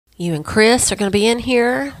You and Chris are going to be in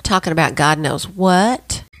here talking about God knows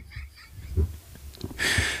what.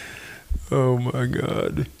 Oh, my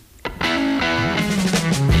God.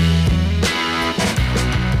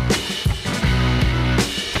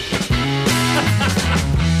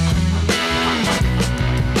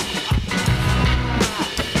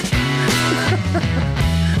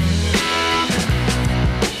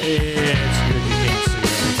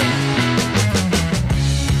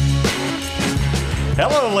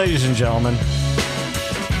 Hello, ladies and gentlemen.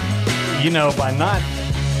 You know, by not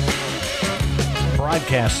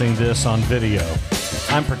broadcasting this on video,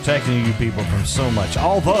 I'm protecting you people from so much.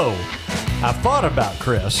 Although, I've thought about,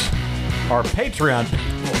 Chris, our Patreon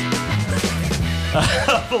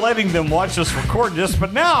people, letting them watch us record this,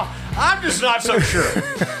 but now I'm just not so sure.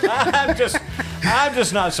 I'm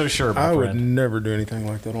just not so sure, my I friend. would never do anything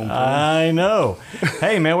like that on film. I know.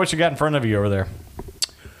 Hey, man, what you got in front of you over there?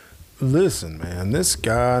 Listen, man, this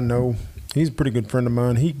guy, I know, he's a pretty good friend of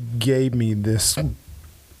mine. He gave me this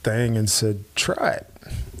thing and said, try it.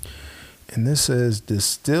 And this says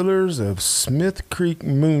Distillers of Smith Creek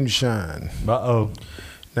Moonshine. Uh-oh.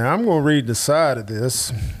 Now, I'm going to read the side of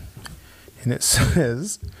this, and it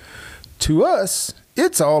says, to us,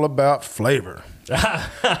 it's all about flavor.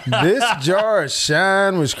 This jar of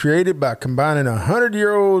shine was created by combining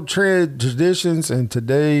 100-year-old traditions and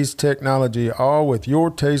today's technology, all with your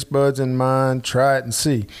taste buds in mind. Try it and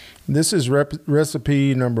see. This is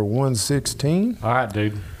recipe number 116. All right,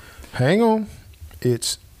 dude. Hang on.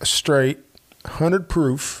 It's straight, 100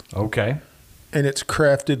 proof. Okay. And it's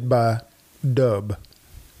crafted by Dub.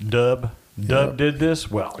 Dub Yep. did this?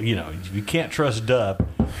 Well, you know, you can't trust Dub.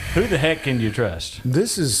 Who the heck can you trust?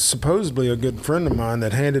 This is supposedly a good friend of mine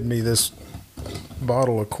that handed me this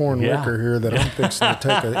bottle of corn liquor here that I'm fixing to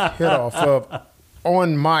take a hit off of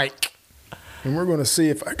on mic. And we're going to see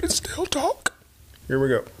if I can still talk. Here we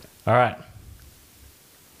go. All right.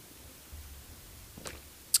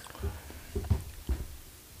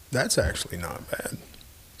 That's actually not bad.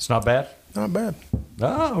 It's not bad? Not bad.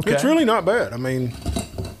 Oh, okay. It's really not bad. I mean,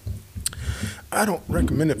 I don't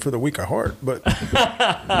recommend it for the weak of heart, but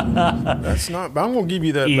that's not. But I'm going to give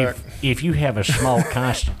you that back. If you have a small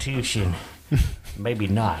constitution, maybe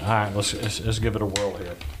not. All right, let's give it a whirl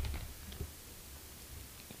here.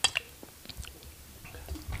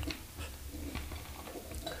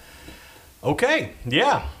 Okay.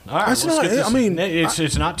 Yeah. All right. That's not. I mean,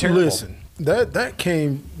 it's not terrible. Listen,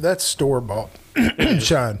 that's store bought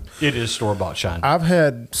shine. It is store bought shine. I've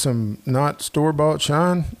had some not store bought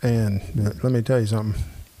shine, and let me tell you something.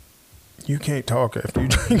 You can't talk after you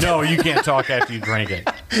drink. No, you can't talk after you drink it.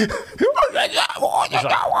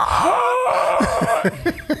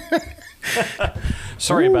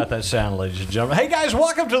 Sorry about that sound, ladies and gentlemen. Hey, guys,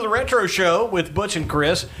 welcome to the Retro Show with Butch and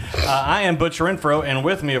Chris. I am Butch Renfroe, and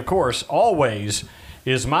with me, of course, always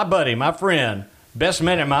is my buddy, my friend, best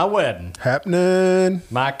man at my wedding. Happening.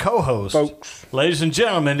 My co-host. Folks. Ladies and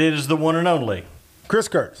gentlemen, it is the one and only Chris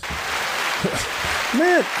Curtis.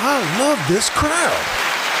 Man, I love this crowd.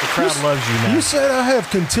 The crowd loves you, man. You said I have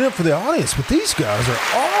contempt for the audience, but these guys are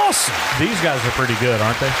awesome. These guys are pretty good,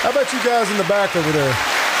 aren't they? How about you guys in the back over there?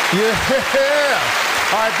 Yeah.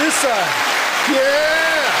 All right, this side.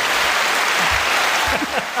 Yeah.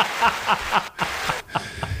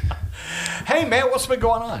 Hey, man, what's been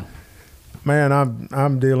going on? Man,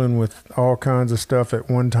 I'm dealing with all kinds of stuff at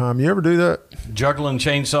one time. You ever do that? Juggling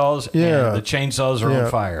chainsaws. Yeah. And the chainsaws are on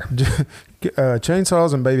fire.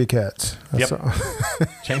 Chainsaws and baby cats. Yep.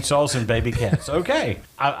 Chainsaws and baby cats. Okay.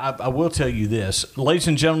 I will tell you this. Ladies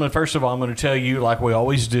and gentlemen, first of all, I'm going to tell you, like we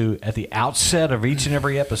always do at the outset of each and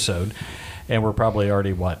every episode, and we're probably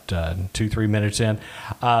already, 2-3 minutes in.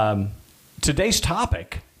 Today's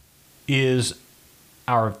topic is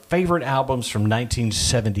our favorite albums from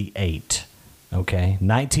 1978. Okay,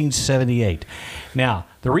 1978. Now,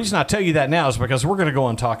 the reason I tell you that now is because we're going to go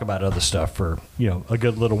and talk about other stuff for, a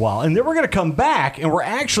good little while. And then we're going to come back and we're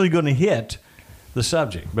actually going to hit the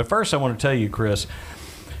subject. But first, I want to tell you, Chris,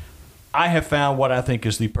 I have found what I think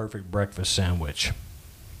is the perfect breakfast sandwich.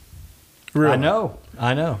 Really? I know.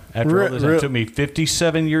 After all this, it took me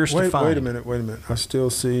 57 years to find. Wait a minute. I still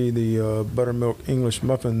see the buttermilk English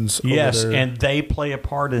muffins over there. Yes, and they play a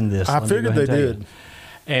part in this. I figured they did.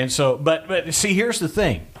 And so, but see, here's the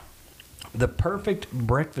thing. The perfect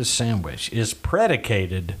breakfast sandwich is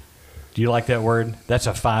predicated. Do you like that word? That's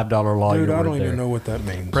a $5 lawyer word. Dude, I don't even know what that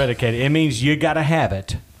means. Predicated. It means you got to have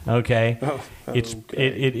it. Okay.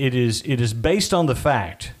 It is based on the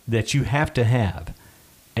fact that you have to have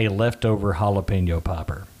a leftover jalapeno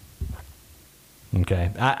popper.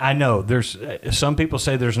 Okay, I know there's some people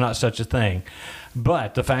say there's not such a thing,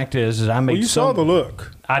 but the fact is I made. Well, you saw the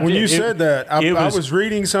look when did. you said that. I was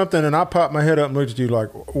reading something and I popped my head up and looked at you like,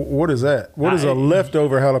 "What is that? What is a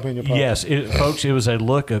leftover jalapeno popper?" Yes, folks, it was a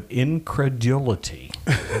look of incredulity.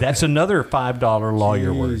 That's another $5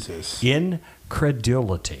 lawyer word.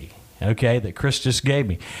 Incredulity. Okay, that Chris just gave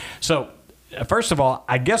me. So, first of all,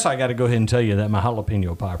 I guess I got to go ahead and tell you that my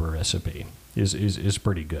jalapeno popper recipe is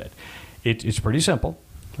pretty good. It's pretty simple.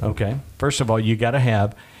 Okay. First of all, you got to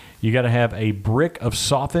have a brick of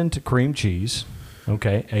softened cream cheese.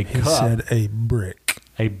 Okay, He said a brick.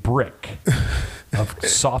 A brick of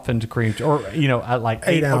softened cream, or I like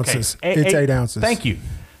 8 ounces. Okay, it's 8 ounces. Thank you.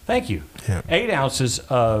 Yeah. 8 ounces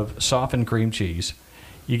of softened cream cheese.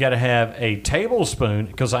 You got to have a tablespoon,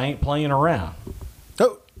 because I ain't playing around,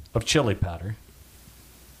 of chili powder.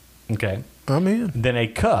 Okay. I'm in. Then a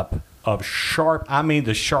cup of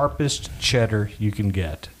the sharpest cheddar you can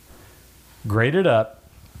get. Grated up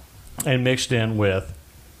and mixed in with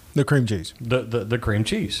the cream cheese. The cream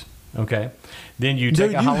cheese. Okay. Then you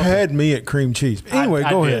take you had me at cream cheese. Anyway,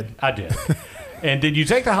 go ahead. I did. And then you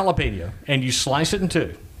take the jalapeno and you slice it in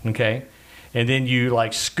two. Okay. And then you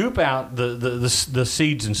scoop out the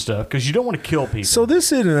seeds and stuff, because you don't want to kill people. So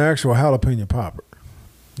this is an actual jalapeno popper.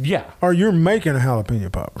 Yeah. Or you're making a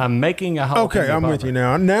jalapeno popper. I'm making a jalapeno popper. Okay, I'm with you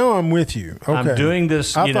now. Now I'm with you. Okay. I'm doing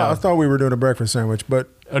this, I thought we were doing a breakfast sandwich, but...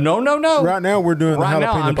 No. Right now we're doing the jalapeno popper. Right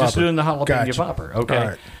now I'm just doing the jalapeno Gotcha. popper. Okay. All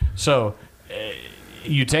right. So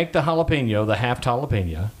you take the jalapeno, the half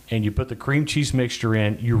jalapeno, and you put the cream cheese mixture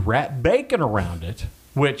in. You wrap bacon around it,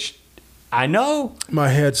 which... I know. My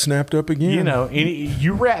head snapped up again.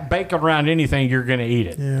 You wrap bacon around anything, you're going to eat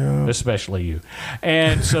it. Yeah. Especially you.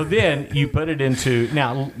 And so then you put it into,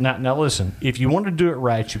 now listen, if you want to do it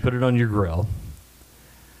right, you put it on your grill.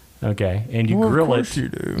 Okay. And you grill it. Of course you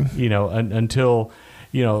do. Until,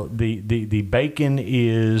 the bacon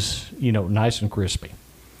is, nice and crispy.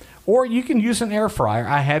 Or you can use an air fryer.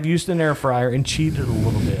 I have used an air fryer and cheated a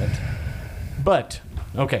little bit. But,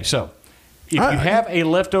 okay, so. If you have a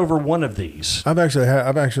leftover one of these, I've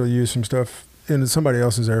actually used some stuff in somebody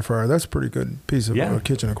else's air fryer. That's a pretty good piece of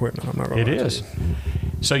kitchen equipment. I'm not going to lie. It is.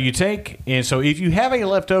 So you take, and so if you have a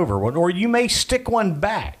leftover one, or you may stick one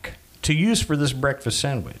back to use for this breakfast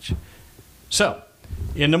sandwich. So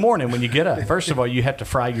in the morning when you get up, first of all, you have to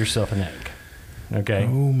fry yourself an egg. Okay.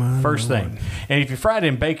 Oh my First Lord. thing, and if you fry it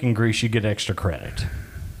in bacon grease, you get extra credit.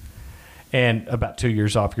 And about 2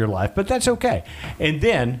 years off your life, but that's okay. And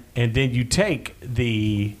then you take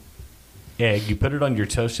the egg, you put it on your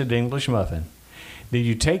toasted English muffin. Then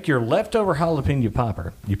you take your leftover jalapeno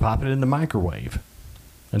popper, you pop it in the microwave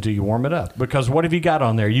until you warm it up. Because what have you got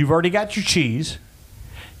on there? You've already got your cheese,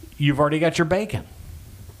 you've already got your bacon,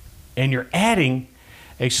 and you're adding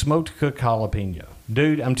a smoked cooked jalapeno.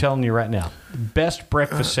 Dude, I'm telling you right now, best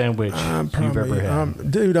breakfast sandwich you've ever had.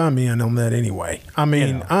 Dude, I'm in on that anyway. I'm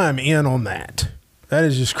in on that. That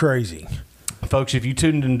is just crazy. Folks, if you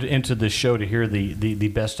tuned into this show to hear the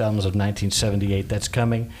best albums of 1978, that's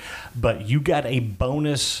coming. But you got a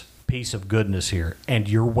bonus piece of goodness here, and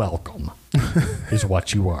you're welcome, is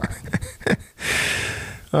what you are.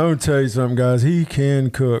 I'm going to tell you something, guys. He can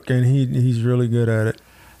cook, and he's really good at it.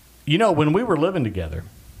 When we were living together...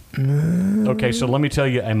 Okay, so let me tell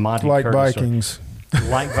you a Monty Curtis Vikings. story.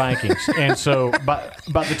 Like Vikings. And so by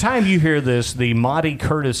the time you hear this, the Monty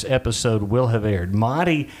Curtis episode will have aired.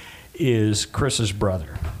 Monty is Chris's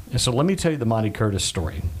brother. And so let me tell you the Monty Curtis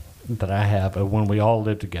story that I have of when we all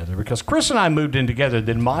lived together. Because Chris and I moved in together,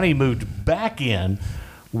 then Monty moved back in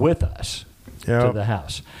with us to the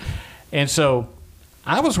house. And so...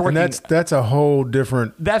 I was working. And that's a whole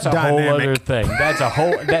different. That's a dynamic. whole other thing. That's a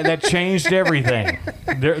whole that changed everything.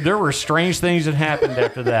 There were strange things that happened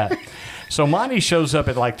after that. So Monty shows up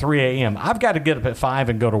at 3 a.m. I've got to get up at 5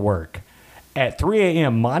 and go to work. At 3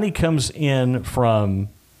 a.m., Monty comes in from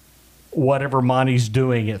whatever Monty's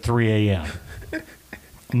doing at 3 a.m.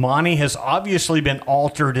 Monty has obviously been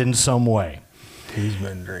altered in some way. He's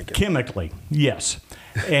been drinking. Chemically, yes.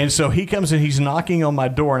 And so he comes in, he's knocking on my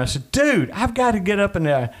door, and I said, dude, I've got to get up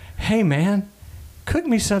and, hey, man, cook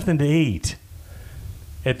me something to eat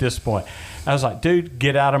at this point. I was like, dude,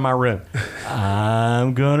 get out of my room.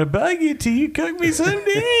 I'm going to bug you till you cook me something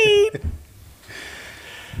to eat.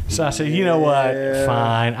 So I said, you know what?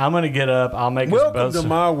 Fine. I'm going to get up. I'll make us both. Welcome to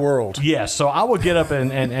my world. Yes. So I will get up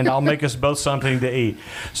and I'll make us both something to eat.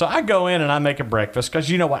 So I go in and I make a breakfast because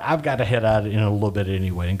you know what? I've got to head out in a little bit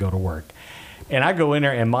anyway and go to work. And I go in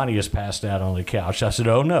there and Monty is passed out on the couch. I said,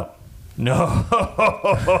 oh, no. No.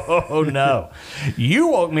 You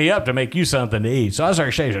woke me up to make you something to eat. So I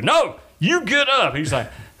started shaking. No, you get up. He's like,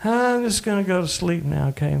 I'm just going to go to sleep now.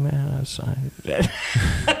 Okay, man. That's fine.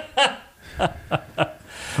 I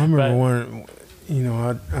remember when,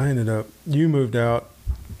 I ended up, you moved out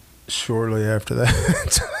shortly after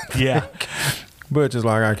that. Yeah. Butch is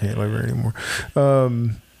like, I can't live here anymore.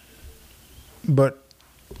 But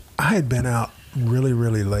I had been out really,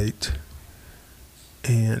 really late,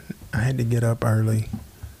 and I had to get up early,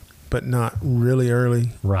 but not really early.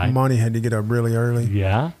 Right. Monty had to get up really early.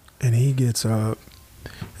 Yeah. And he gets up,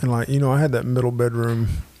 and I had that middle bedroom,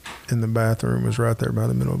 and the bathroom was right there by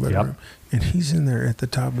the middle bedroom. Yep. And he's in there at the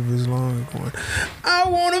top of his lungs going, I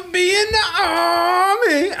want to be in the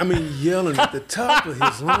army. I mean, yelling at the top of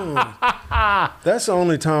his lungs. That's the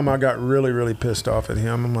only time I got really, really pissed off at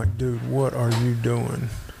him. I'm like, dude, what are you doing?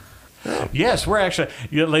 Yes, we're actually,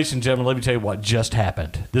 ladies and gentlemen, let me tell you what just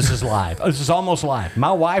happened. This is live. This is almost live.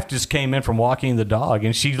 My wife just came in from walking the dog,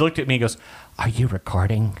 and she looked at me and goes, are you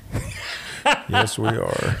recording? Yes, we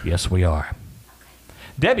are. Yes, we are.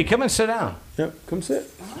 Debbie, come and sit down. Yep, come sit.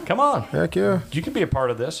 Come on. Heck yeah. You can be a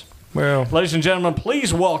part of this. Well, Ladies and gentlemen,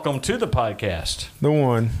 please welcome to the podcast, the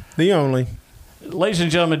one, the only. ladies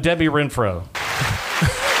and gentlemen, Debbie Renfroe.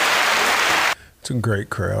 It's a great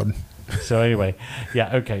crowd. So anyway,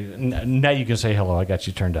 yeah, okay. Now you can say hello. I got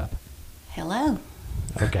you turned up. Hello.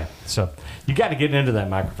 Okay, so you got to get into that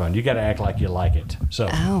microphone. You got to act like you like it. So,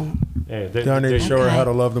 Oh. yeah, Do I need to show her Okay. how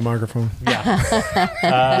to love the microphone?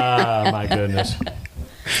 yeah. My goodness.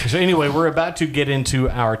 So anyway, we're about to get into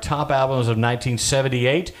our top albums of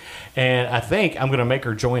 1978, and I think I'm going to make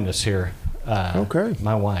her join us here. Okay.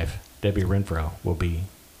 My wife, Debbie Renfroe, will be.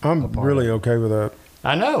 I'm really okay with that.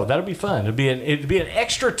 I know that'll be fun. It'd be an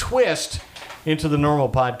extra twist into the normal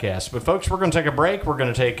podcast. But folks, we're going to take a break. We're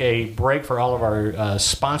going to take a break for all of our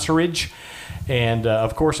sponsorage, and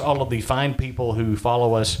of course, all of the fine people who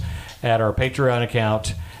follow us at our Patreon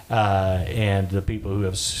account. And the people who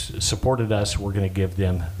have supported us, we're going to give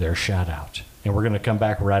them their shout out. And we're going to come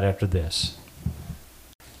back right after this.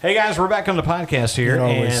 Hey guys, we're back on the podcast here. It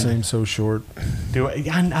always and seems so short.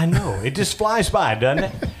 I know. It just flies by, doesn't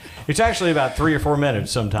it? It's actually about 3 or 4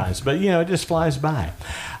 minutes sometimes, but it just flies by.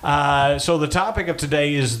 So the topic of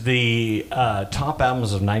today is the top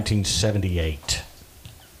albums of 1978.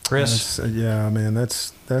 Chris? Yeah, man,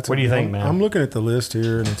 that's. What do you think, man? I'm looking at the list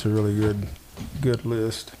here, and it's a really good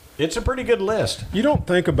list. It's a pretty good list. You don't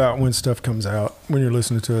think about when stuff comes out when you're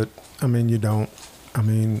listening to it. I mean, you don't. I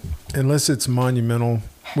mean, unless it's monumental,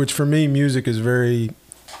 which for me, music is very,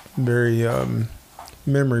 very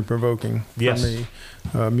memory provoking for Yes. me.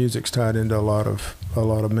 Music's tied into a lot of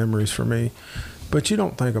memories for me, but you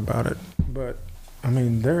don't think about it. But I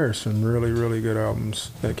mean, there are some really, really good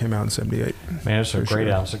albums that came out in '78. Man, there's some great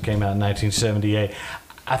albums that came out in 1978.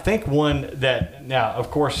 I think one that, now,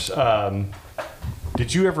 of course,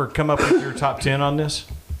 did you ever come up with your top 10 on this?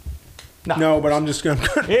 No, but I'm just gonna.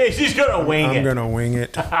 He's going to wing it. I'm gonna wing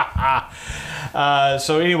it.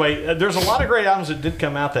 So anyway, there's a lot of great albums that did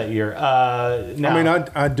come out that year. Now, I mean,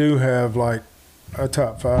 I do have like a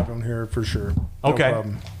top 5 on here for sure. No Okay.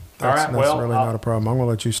 problem. All right, That's well, really not a problem. I'm gonna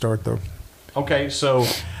let you start though. okay, so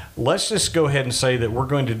let's just go ahead and say that we're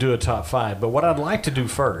going to do a top 5. But what I'd like to do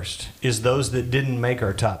first is those that didn't make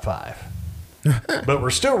our top 5, but we're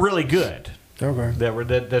still really good. Okay.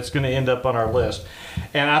 That's going to end up on our list.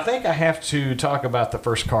 And I think I have to talk about the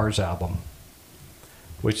first Cars album,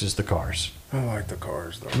 which is the Cars. I like the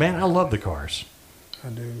Cars though. Man, I love the Cars. I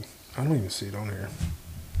do. I don't even see it on here.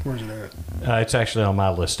 Where's it at? It's actually on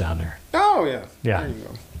my list down there. Oh yeah. Yeah. There you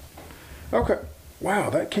go. Okay.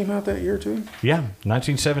 Wow, that came out that year too. Yeah,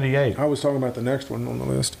 1978. I was talking about the next one on the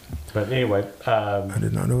list. But anyway, I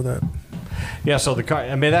did not know that. yeah. So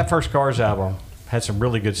that first Cars album had some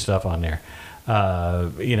really good stuff on there.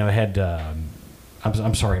 It had.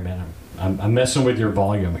 I'm sorry, man. I'm messing with your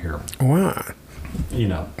volume here. Why?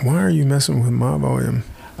 Why are you messing with my volume?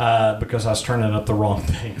 Because I was turning up the wrong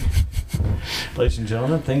thing. Ladies and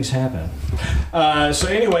gentlemen, things happen. So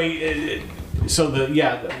anyway,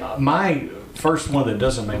 my first one that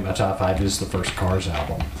doesn't make my top 5 is the first Cars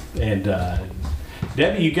album. And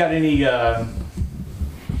Debbie, you got any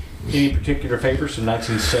particular favorites from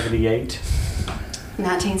 1978?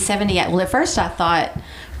 1978. Well, at first I thought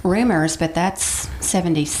Rumors, but that's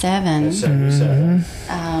 77. That's 77.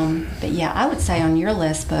 But yeah, I would say on your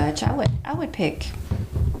list, Butch, I would pick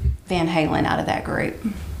Van Halen out of that group.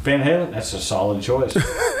 Van Halen, that's a solid choice.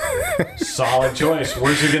 Solid choice.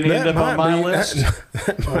 Where's it going to end up on my list?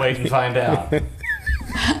 Wait and find out.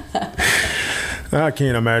 I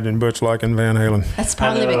can't imagine Butch liking Van Halen. That's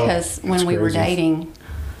probably because when It's we were crazy. dating,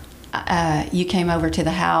 you came over to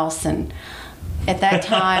the house and at that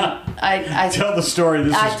time, I Tell the story.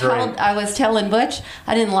 This is great. I was telling Butch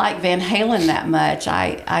I didn't like Van Halen that much.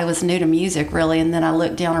 I was new to music really, and then I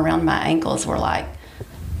looked down around my ankles were like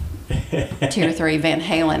 2 or 3 Van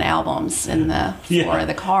Halen albums in the floor of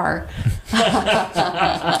the car.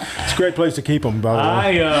 It's a great place to keep them, by the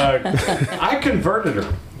way. I converted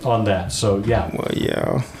her on that. So yeah. Well,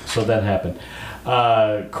 yeah. So that happened.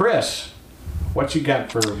 Chris, what you got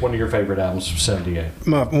for one of your favorite albums from '78?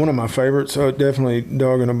 One of my favorites, definitely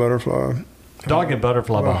Dog and a Butterfly. Dog and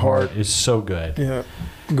Butterfly by Heart is so good. Yeah,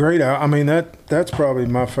 great. I mean, that's probably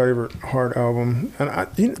my favorite Heart album. And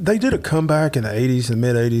they did a comeback in the '80s, the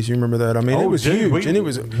mid '80s. You remember that? I mean, it was huge, and it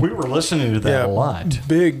was. We were listening to that a lot.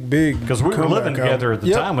 Big, because we were living together at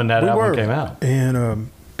the time when that album came out. And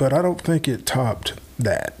but I don't think it topped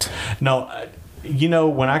that. No,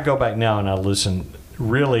 when I go back now and I listen.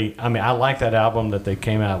 Really, I mean, I like that album that they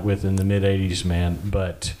came out with in the mid '80s, man.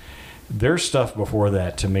 But their stuff before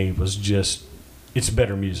that, to me, was just it's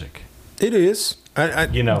better music. It is. That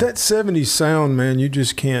 '70s sound, man. You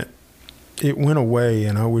just can't. It went away,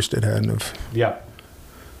 and I wished it hadn't have. Yeah.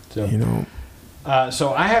 So,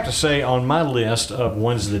 so I have to say, on my list of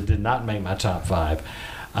ones that did not make my top 5,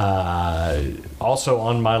 also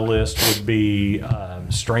on my list would be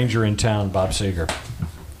 "Stranger in Town," Bob Seger.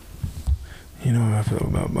 You know how I feel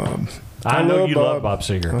about Bob. I know you love Bob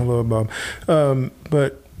Seger. I love Bob.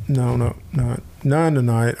 But not Nine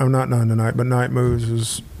Tonight. I'm not Nine Tonight, but Night Moves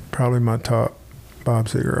was probably my top Bob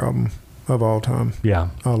Seger album of all time. Yeah.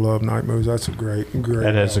 I love Night Moves. That's a great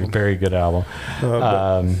That is album. a very good album.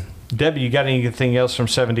 Debbie, you got anything else from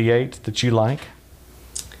 '78 that you like?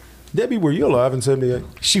 Debbie, were you alive in '78?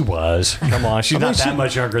 She was. Come on, she's not that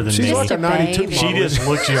much younger than me. She's like a '92 model. She just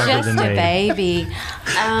looks younger than me. Just a baby.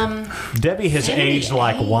 Debbie has aged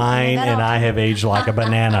like wine, and I have aged like a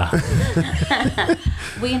banana.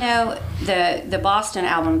 Well, the Boston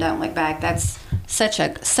album, "Don't Look Back," that's such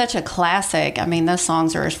a classic. I mean, those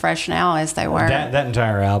songs are as fresh now as they were. That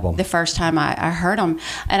entire album. The first time I heard them,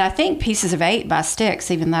 and I think "Pieces of 8" by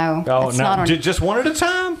Styx, even though it's not on. Just one at a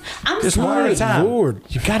time. I'm just sorry. one at a time. Lord,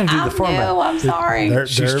 you got to do the format. No, I'm sorry.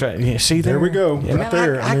 She's trying. See there we go. Right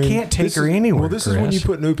there. I can't take her anywhere. Well, this is when you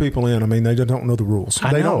put new people in. I mean, they don't know the rules.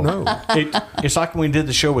 They don't know. It's like when we did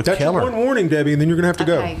the show with That's Keller. one warning, Debbie, and then you're going to have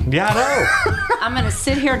to Okay. go. Yeah, I know. I'm going to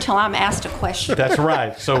sit here until I'm asked a question. That's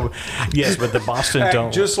right. So, yes, but the Boston Act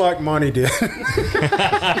don't. just like Monty did.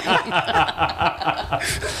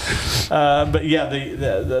 But yeah,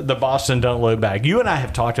 the Boston Don't Look Back. You and I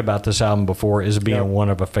have talked about this album before as being one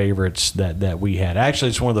of the favorites that we had. Actually,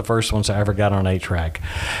 it's one of the first ones I ever got on 8-track.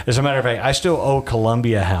 As a matter of fact, I still owe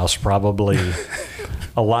Columbia House probably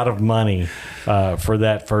a lot of money for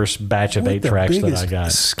that first batch of 8-tracks that I got.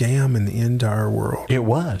 Scam in the entire world. It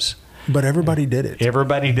was. But everybody did it.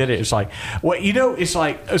 Everybody did it. It's like, it's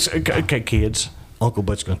like, okay, kids, Uncle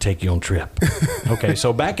But's going to take you on a trip. Okay,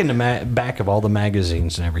 so back in the back of all the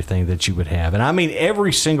magazines and everything that you would have, and I mean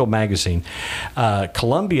every single magazine,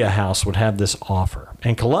 Columbia House would have this offer.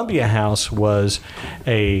 And Columbia House was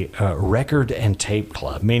a record and tape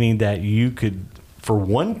club, meaning that you could, for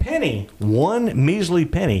one measly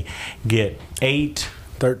penny, get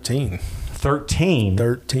 13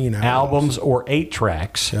 albums or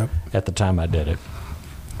 8-tracks at the time I did it,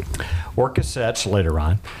 or cassettes later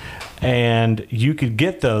on. And you could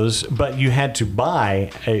get those, but you had to buy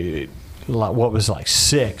what was like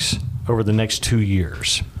 6 over the next 2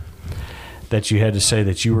 years that you had to say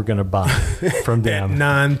that you were going to buy from them.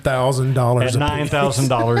 $9,000 at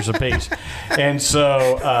 $9,000 a piece. And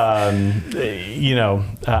so,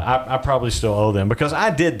 I probably still owe them because I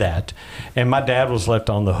did that. And my dad was left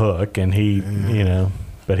on the hook, and he,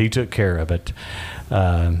 but he took care of it.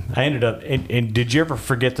 I ended up, and did you ever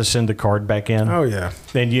forget to send the card back in? Oh, yeah.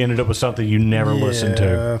 And you ended up with something you never listened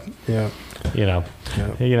to. Yeah.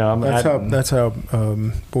 That's how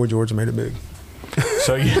Boy George made it big.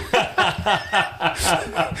 So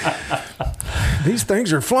these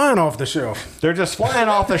things are flying off the shelf. They're just flying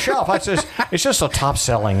off the shelf. It's just a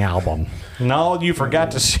top-selling album. No, you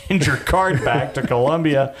forgot to send your card back to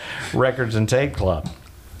Columbia Records and Tape Club.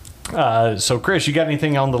 So, Chris, you got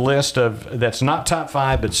anything on the list that's not top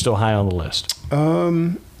 5 but still high on the list?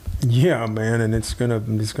 Yeah, man, and it's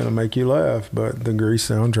gonna make you laugh. But the Grease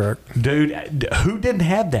soundtrack, dude, who didn't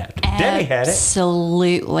have that? Debbie had it.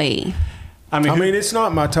 Absolutely. I mean, it's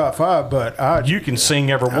not my top 5, but you can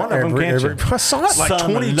sing every one of them, can't you? I saw it like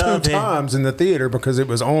 22 times in the theater because it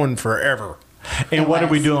was on forever. And what did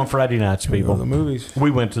we do on Friday nights, people? The movies.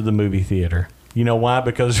 We went to the movie theater. You know why?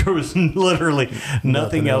 Because there was literally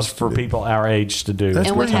nothing else for people our age to do.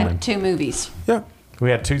 And we had 2 movies. Yeah. We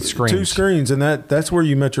had 2 screens. 2 screens, and that's where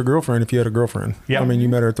you met your girlfriend if you had a girlfriend. Yep. I mean, you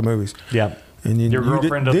met her at the movies. Yeah. And Your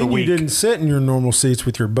girlfriend of the week. You didn't sit in your normal seats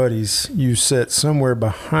with your buddies. You sat somewhere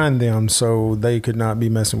behind them so they could not be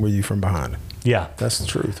messing with you from behind. Yeah. That's the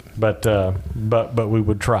truth. But we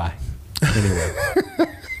would try anyway.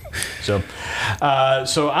 So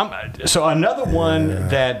another one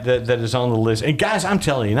that is on the list. And guys, I'm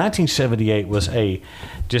telling you, 1978 was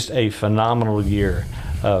just a phenomenal year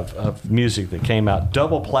of music that came out.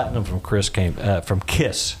 Double platinum from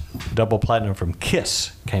Kiss. Double platinum from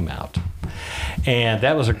Kiss came out, and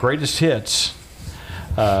that was a greatest hits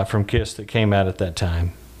from Kiss that came out at that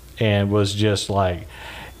time, and was just like,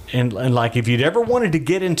 and like if you'd ever wanted to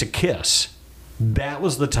get into Kiss, that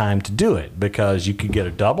was the time to do it, because you could get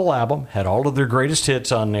a double album, had all of their greatest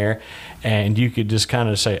hits on there, and you could just kind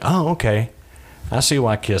of say, oh, okay, I see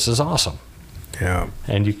why Kiss is awesome. Yeah.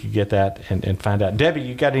 And you could get that and find out. Debbie,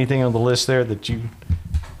 you got anything on the list there that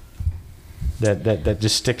that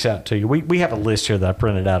just sticks out to you? We have a list here that I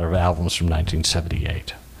printed out of albums from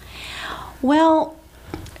 1978. Well,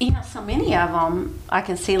 so many of them I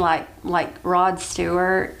can see, like Rod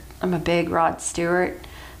Stewart. I'm a big Rod Stewart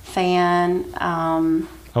fan.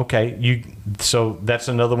 Okay, so that's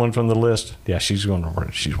another one from the list. Yeah, she's going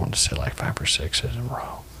to say like 5 or 6 in a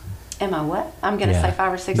row. Am I what? I'm going to say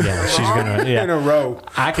 5 or 6 in a row. She's going to in a row.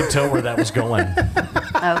 I could tell where that was going.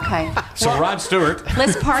 Okay. So Rod Stewart.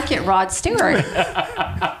 Let's park at Rod Stewart.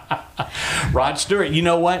 Rod Stewart. You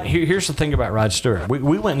know what? Here's the thing about Rod Stewart.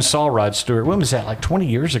 We went and saw Rod Stewart. When was that? Like 20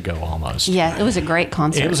 years ago almost. Yeah, it was a great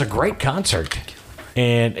concert. It was a great concert.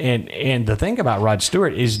 And the thing about Rod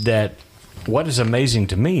Stewart is that what is amazing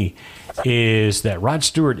to me is that Rod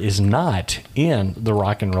Stewart is not in the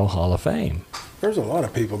Rock and Roll Hall of Fame. There's a lot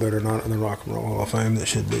of people that are not in the Rock and Roll Hall of Fame that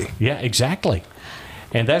should be. Yeah, exactly.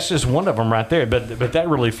 And that's just one of them right there. But that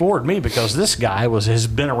really floored me, because this guy has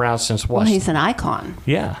been around since what? Well, he's an icon.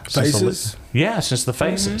 Yeah. Faces? Since the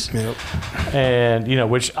Faces. Mm-hmm. Yep. And,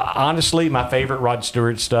 which honestly, my favorite Rod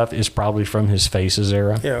Stewart stuff is probably from his Faces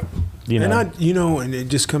era. Yeah. And it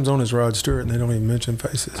just comes on as Rod Stewart, and they don't even mention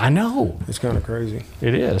Faces. I know. It's kind of crazy.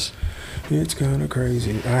 It is. It's kind of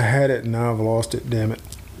crazy. I had it, and now I've lost it, damn it.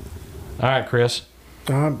 All right, Chris.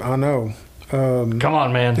 I know. Come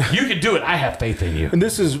on, man. You can do it. I have faith in you. And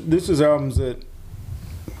this is albums that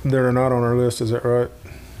are not on our list. Is that right?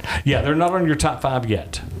 Yeah, they're not on your top 5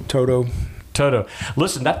 yet. Toto.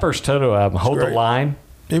 Listen, that first Toto album, Hold the Line.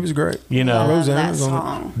 It was great. Love that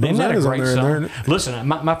song. Isn't that a great song? There. Listen,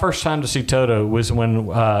 my first time to see Toto was when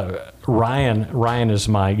Ryan is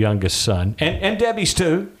my youngest son, and Debbie's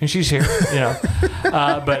too, and she's here,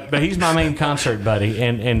 but he's my main concert buddy,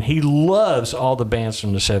 and he loves all the bands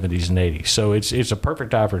from the 70s and 80s. So it's a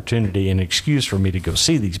perfect opportunity and excuse for me to go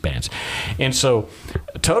see these bands. And so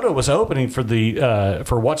Toto was opening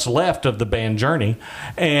for what's left of the band Journey,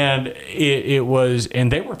 and it was,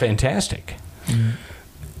 and they were fantastic. Mm.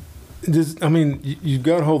 You've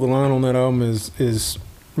got Hold the Line on that album. Is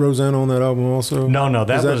Rosanna on that album also? No,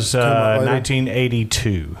 that was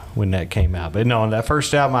 1982 when that came out. But no, on that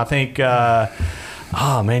first album, I think.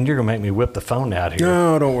 Oh man, you're gonna make me whip the phone out here.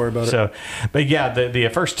 No, don't worry about it. But yeah, the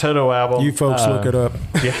first Toto album. You folks look it up.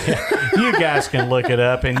 Yeah, you guys can look it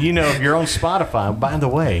up, and if you're on Spotify. By the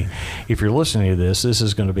way, if you're listening to this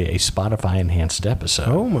is going to be a Spotify enhanced episode.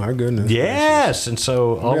 Oh my goodness. Yes, and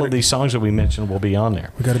so all of these songs that we mentioned will be on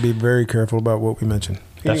there. We got to be very careful about what we mention.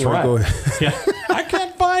 That's right. Go ahead. Yeah, I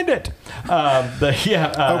can't find it.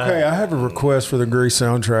 Okay, I have a request for the Grease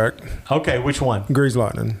soundtrack. Okay, which one? Grease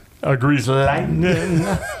Lightning. A grease lightning.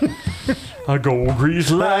 I go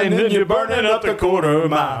grease lightning, you're burning up the quarter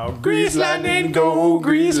mile. Grease lightning, go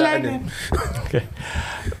grease lightning. Okay.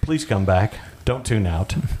 Please come back. Don't tune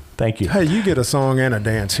out. Thank you. Hey, you get a song and a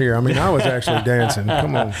dance here. I was actually dancing.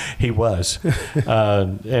 Come on. He was.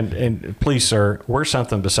 And please, sir, wear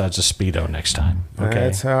something besides a Speedo next time. Okay.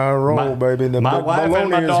 That's how I roll, baby. My wife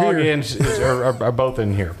and my dog are both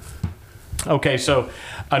in here. Okay, so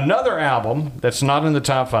another album that's not in the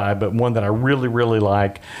top 5, but one that I really, really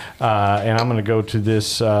like, and I'm going to go to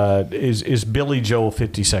this, is Billy Joel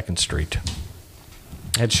 52nd Street.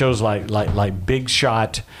 It shows like Big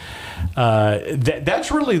Shot. That's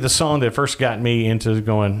really the song that first got me into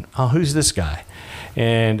going, oh, who's this guy?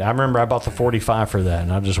 And I remember I bought the 45 for that,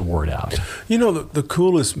 and I just wore it out. The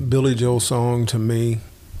coolest Billy Joel song to me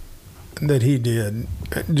that he did,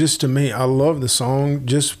 just to me, I love the song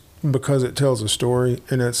just because it tells a story,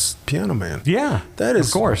 and it's Piano Man. Yeah, that is,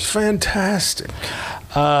 of course, fantastic.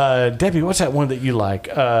 Debbie, what's that one that you like?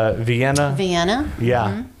 Vienna. Yeah.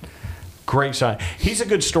 Mm-hmm. Great song. He's a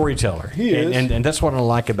good storyteller. He is, and that's what I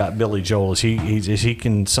like about Billy Joel is he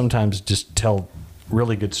can sometimes just tell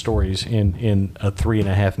really good stories in a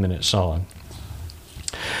 3.5-minute song.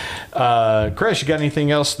 Chris, you got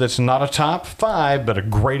anything else that's not a top 5, but a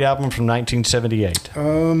great album from 1978?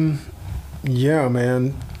 Yeah,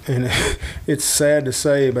 man. And it's sad to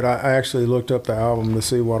say, but I actually looked up the album to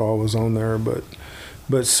see what all was on there.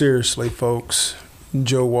 But seriously, folks,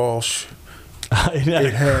 Joe Walsh.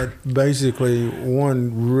 It had basically one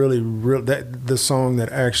the song that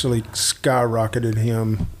actually skyrocketed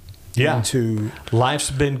him into Life's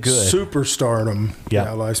Been Good. Superstardom. Yep.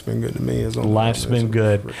 Yeah, Life's Been Good to me. Life's Been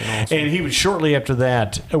Good. Awesome. And he was shortly after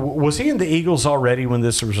that. Was he in the Eagles already when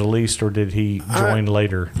this was released, or did he join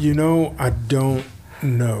later? I don't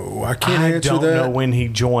know. I can't answer that. I don't know when he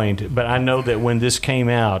joined, but I know that when this came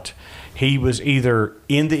out, he was either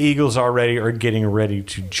in the Eagles already or getting ready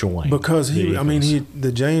to join. Because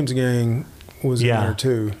the James Gang was in there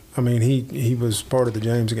too. I mean, he was part of the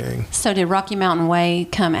James Gang. So did Rocky Mountain Way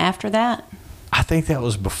come after that? I think that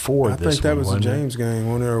was before I think that was the James Gang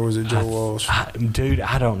one, or was it Joe Walsh? Dude,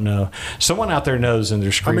 I don't know. Someone out there knows, and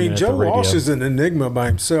they're screaming at the radio. Joe Walsh is an enigma by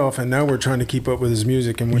himself, and now we're trying to keep up with his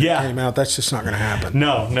music, and when it came out, that's just not going to happen.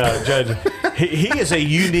 No, Judge. he is a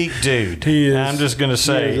unique dude. He is. I'm just going to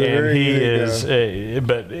say,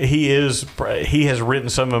 he has written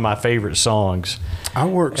some of my favorite songs. I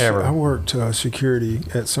worked security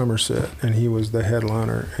at Somerset, and he was the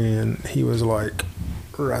headliner, and he was like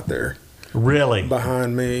right there. Really?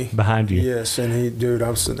 Behind me. Behind you. Yes, and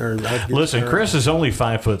I'm sitting there. Listen, Chris is only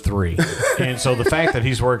 5'3", and so the fact that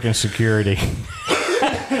he's working security.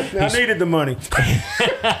 I needed the money.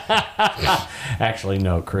 Actually,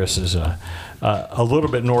 no. Chris is a little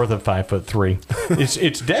bit north of 5'3".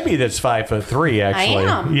 It's Debbie that's 5'3". Actually,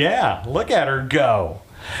 I am. Yeah, look at her go.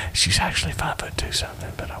 She's actually 5'2"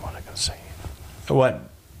 something, but I'm not going to say what.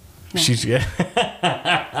 No. She's good.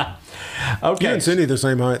 Okay. You and Cindy the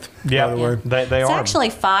same height, by the way. They it's are. It's actually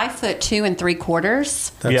 5'2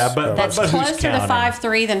 3/4. That's closer to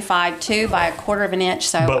 5'3" than 5'2" by a quarter of an inch.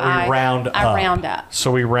 So but I round up.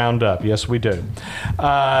 So we round up. Yes, we do.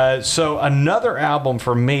 So another album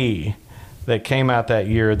for me that came out that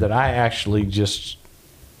year that I actually just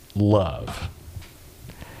love,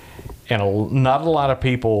 and not a lot of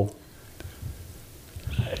people.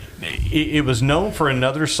 It was known for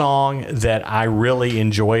another song that I really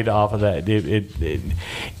enjoyed off of that.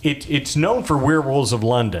 It's known for Werewolves of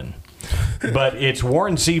London, but it's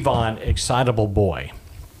Warren Zevon, Excitable Boy.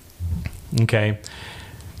 Okay,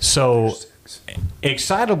 so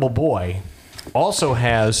Excitable Boy also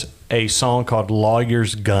has a song called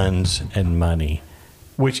Lawyers, Guns, and Money,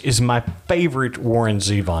 which is my favorite Warren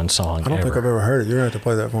Zevon song I don't think I've ever heard it. You're going to have to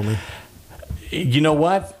play that for me. You know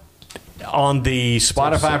what? On the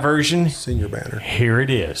Spotify version, senior banner. Here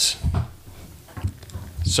it is.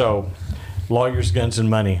 So, Lawyers, Guns, and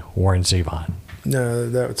Money, Warren Zevon. No,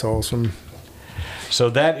 that's awesome.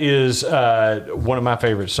 So that is one of my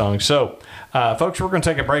favorite songs. So, folks, we're going to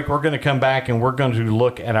take a break. We're going to come back, and we're going to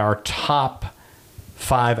look at our top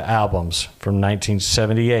 5 albums from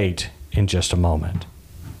 1978 in just a moment.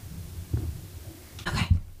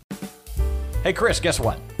 Hey, Chris, guess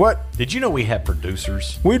what? What? Did you know we have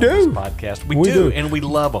producers? We do. On this podcast. We do, and we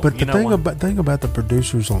love them. But the thing about the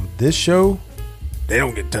producers on this show, they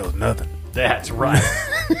don't get to tell us nothing. That's right.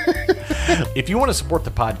 If you want to support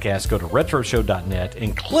the podcast, go to retroshow.net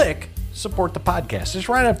and click support the podcast. It's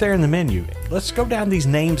right up there in the menu. Let's go down these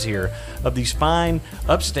names here of these fine,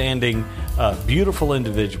 upstanding, beautiful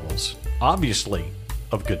individuals. Obviously,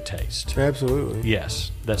 of good taste. Absolutely.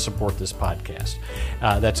 Yes, that support this podcast.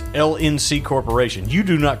 That's LNC Corporation. You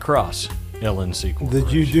do not cross LNC Corporation.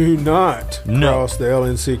 That you do not cross the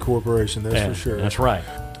LNC Corporation, that's for sure. That's right.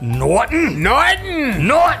 Norton!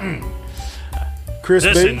 Chris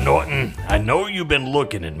Listen, B. Norton, I know you've been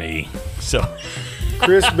looking at me. So,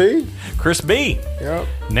 Chris B. Chris B. Yep.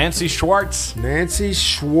 Nancy Schwartz.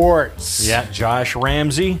 Yeah, Josh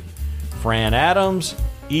Ramsey. Fran Adams.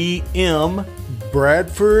 E.M.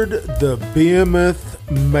 Bradford the Behemoth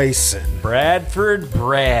Mason. Bradford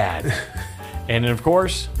Brad. And then, of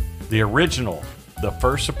course, the original, the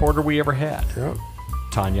first supporter we ever had. Yep.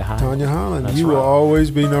 Tanya Highland. That's you will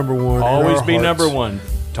always be number one. Always be number one,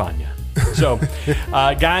 Tanya. So,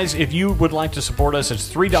 guys, if you would like to support us,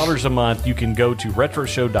 it's $3 a month. You can go to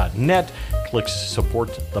retroshow.net, click support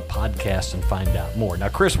the podcast, and find out more. Now,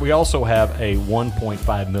 Chris, we also have a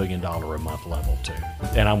 $1.5 million a month level, too.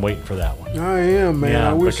 And I'm waiting for that one. I am, man. Yeah,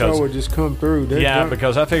 I wish I would just come through.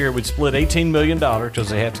 Because I figured we'd split $18 million because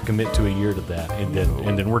they have to commit to a year to that. And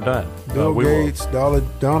then we're done. Bill Gates,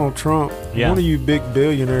 Donald Trump, one of you big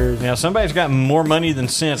billionaires. Now, somebody's got more money than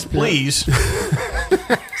sense. Please.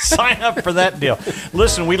 Sign up for that deal.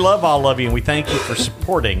 Listen, we love all of you, and we thank you for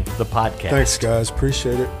supporting the podcast. Thanks, guys.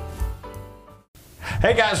 Appreciate it.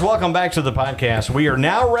 Hey, guys, welcome back to the podcast. We are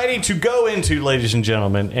now ready to go into, ladies and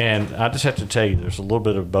gentlemen, and I just have to tell you, there's a little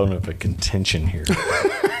bit of bone of a contention here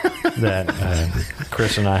that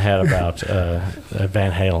Chris and I had about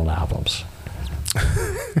Van Halen albums.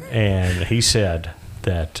 And he said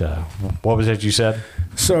that, what was that you said?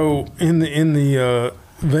 So in the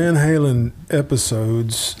Van Halen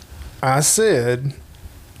episodes, I said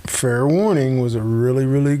Fair Warning was a really,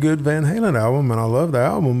 really good Van Halen album, and I love the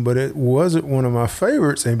album, but it wasn't one of my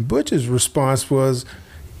favorites. And Butch's response was,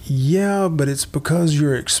 yeah, but it's because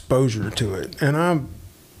your exposure to it. And I'm,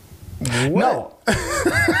 what? No,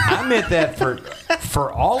 I meant that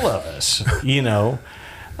for all of us, you know.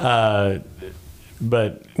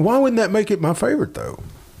 But why wouldn't that make it my favorite, though?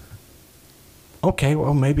 Okay,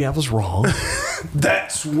 well, maybe I was wrong.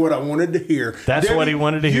 That's what I wanted to hear. That's Debbie, what he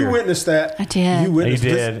wanted to hear. You witnessed that. I did. You witnessed He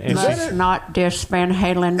did. This. And Is that she's- it? Not diss Van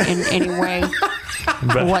Halen in any way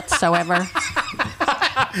whatsoever.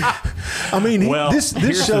 I mean, Well, this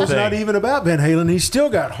here's the show's thing. not even about Van Halen. He's still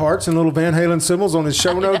got hearts and little Van Halen symbols on his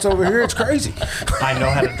show notes over here. It's crazy. I know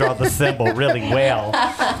how to draw the symbol really well.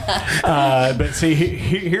 But see,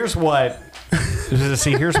 here's what's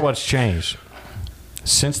changed.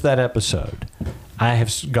 Since that episode, I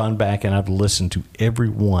have gone back and I've listened to every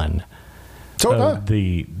one So have I. of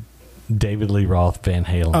the David Lee Roth Van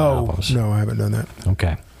Halen albums. No, I haven't done that.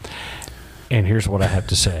 Okay. And here's what I have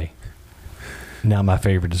to say. Now my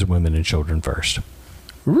favorite is Women and Children First.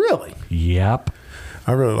 Really? Yep.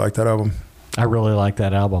 I really like that album. I really like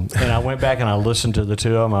that album. And I went back and I listened to the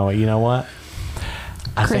two of them. I went, you know what?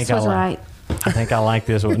 Chris was right. I think I like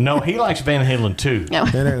this one. No, he likes Van Halen too. No.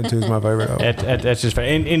 Van Halen 2 is my favorite album. That's just fair.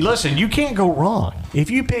 And listen, you can't go wrong. If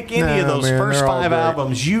you pick any of No, those man, first they're all 5 great.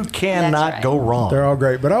 albums, you cannot right. go wrong. They're all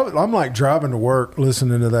great. But I'm like driving to work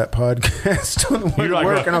listening to that podcast on the way You're to like,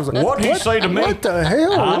 work. And I was like, what'd he say to me? What the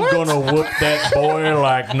hell? I'm What? going to whoop that boy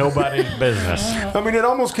like nobody's business. I mean, it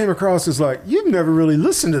almost came across as like, you've never really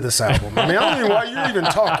listened to this album. I mean, I don't know why you're even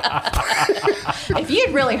talking. If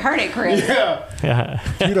you'd really heard it, Chris. Yeah.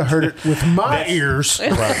 You'd have heard it with my ears.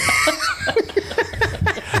 Well,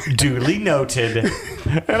 duly noted.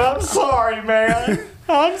 And I'm sorry, man.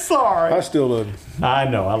 I'm sorry. I still love you. I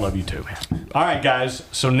know. I love you too, man. All right, guys.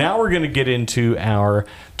 So now we're going to get into our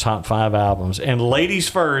top 5 albums. And ladies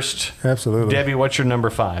first. Absolutely. Debbie, what's your number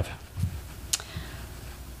 5?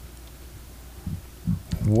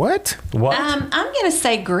 What? What? I'm going to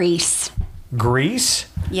say Grease. Grease?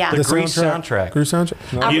 Yeah. The Grease soundtrack. Grease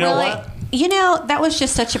soundtrack? No. I You know really, what? You know, that was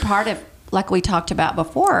just such a part of, like we talked about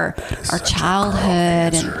before, our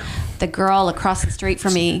childhood and the girl across the street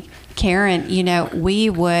from me, Karen. You know, we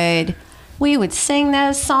would sing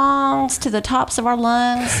those songs to the tops of our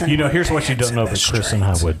lungs. You know, here's what you don't know, but Chris and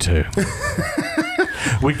I would too.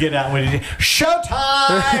 We'd get out and we'd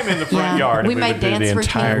showtime in the front Yeah. yard. We and made would do dance the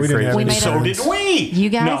entire routines. We didn't have crazy- any So friends. did we. You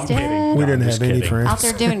guys no, I'm did? Kidding. We No, didn't I'm have just any kidding. friends. Out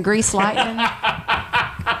there doing Grease Lightning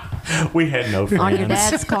We had no friends. on your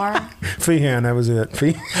dad's car. Feehan, that was it.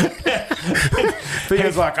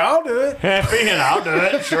 Feehan's like, I'll do it. Happy and I'll do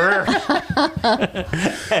it, sure.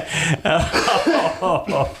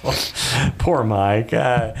 Poor Mike.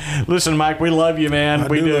 Listen, Mike, we love you, man. I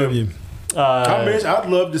we do love you. I'd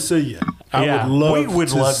love to see you. I we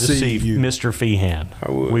would love to see you. Mr. Feehan.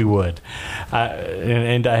 I would. We would.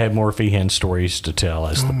 And I have more Feehan stories to tell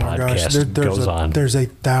as the Oh my gosh, podcast goes on. There's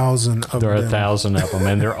 1,000 of There are them. 1,000 of them,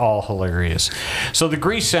 and they're all hilarious. So the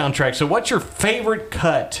Grease soundtrack. So what's your favorite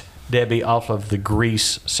cut, Debbie, off of the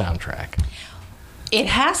Grease soundtrack? It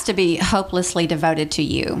has to be Hopelessly Devoted to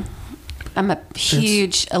You. I'm a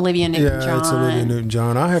huge Olivia Newton-John. Yeah, it's Olivia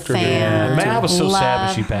Newton-John. I have to agree. fan. with Man, I that, was so sad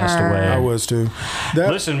when she Love passed her. away. too. I was too.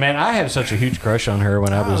 That, Listen, man, I had such a huge crush on her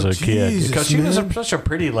when I was a kid Jesus, because she was man. such a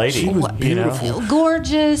pretty lady. She was you know? beautiful.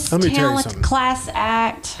 Gorgeous, Let me tell you talented, something. class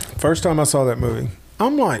act. first time I saw that movie,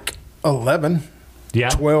 I'm like 11,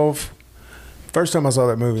 Yeah. 12. First time I saw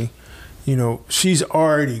that movie, you know, she's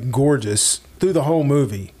already gorgeous through the whole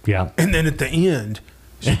movie. Yeah. And then at the end,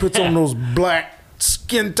 she puts on those black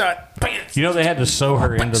skin tight pants. You know, they had to sew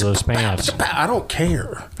her into those pants. I don't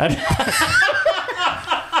care.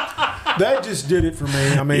 That just did it for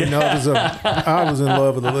me. I mean, I was in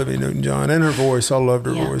love with Olivia Newton-John and her voice. I loved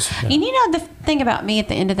her Yeah. voice. And you know the thing about me at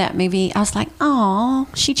the end of that movie, I was like, oh,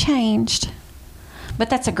 she changed. But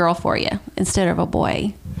that's a girl for you instead of a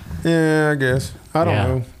boy. Yeah, I guess. I don't Yeah.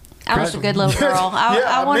 know. I was a good little girl.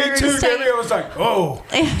 I wanted me her too, to stay. Debbie. I was like, oh,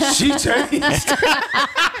 she changed.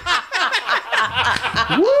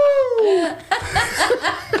 Woo!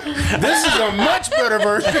 This is a much better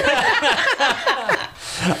version.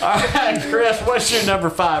 All right, Chris, what's your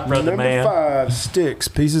number 5, brother, man? Number 5, Styx,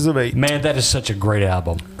 Pieces of 8. Man, that is such a great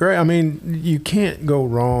album. Great. I mean, you can't go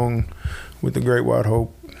wrong with the Great White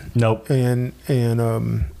Hope Nope. and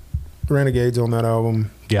Renegades on that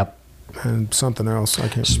album. Yep. And something else. I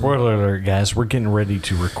can't remember. Spoiler alert, guys. We're getting ready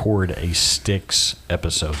to record a Styx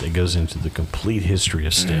episode that goes into the complete history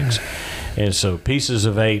of Styx. And so Pieces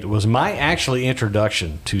of 8 was my actually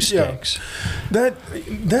introduction to Styx. Yeah.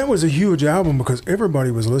 That was a huge album because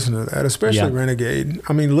everybody was listening to that, especially Renegade.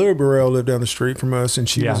 I mean, Lily Burrell lived down the street from us, and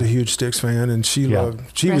she was a huge Styx fan, and she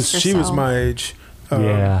loved. She was my age.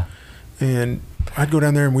 And I'd go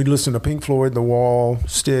down there and we'd listen to Pink Floyd, The Wall,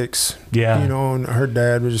 Styx. Yeah. You know, and her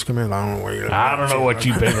dad would just come in. I don't know what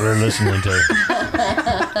you people are listening to.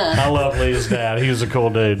 I love Leah's dad. He was a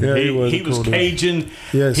cool dude. Yeah, he was Cajun. Dude.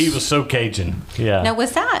 Yes. He was so Cajun. Yeah. Now,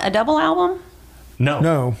 was that a double album?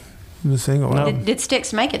 No. It was a single album. Did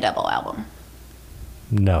Styx make a double album?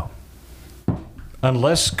 No.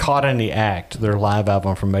 Unless Caught in the Act, their live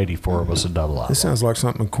album from '84 was a double album. This sounds like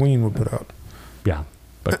something Queen would put out. Yeah.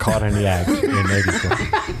 But Caught in the Act in '84.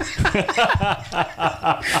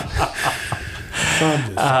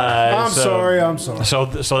 I'm sorry. So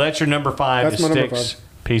that's your number 5. That's my number 6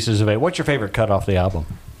 Pieces of 8. What's your favorite cut off the album?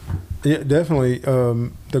 Yeah, definitely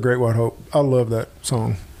The Great White Hope. I love that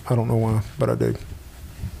song. I don't know why, but I do.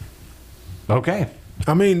 Okay.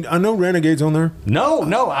 I mean, I know Renegade's on there. No.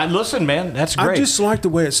 Listen, man. That's great. I just like the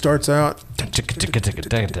way it starts out.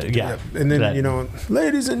 Yeah. And then,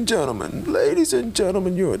 ladies and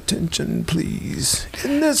gentlemen, your attention, please.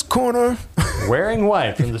 In this corner. Wearing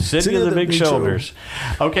white from the city of the big shoulders.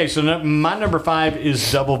 Okay, so my number 5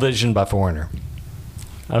 is Double Vision by Foreigner.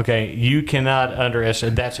 Okay, you cannot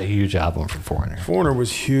underestimate. That's a huge album for Foreigner. Foreigner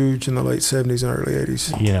was huge in the late 70s and early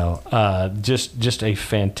 80s. You know, just a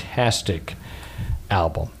fantastic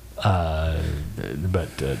album.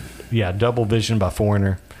 Double Vision by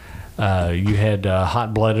Foreigner. You had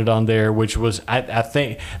Hot Blooded on there, which was, I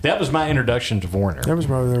think, that was my introduction to Foreigner. That was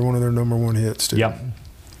probably one of their number 1 hits, too. Yep.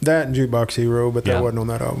 That and Jukebox Hero, but that wasn't on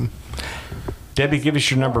that album. Debbie, give us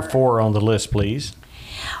your number 4 on the list, please.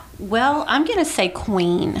 Well, I'm going to say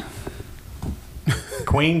Queen.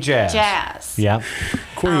 Queen Jazz. Jazz. Yeah.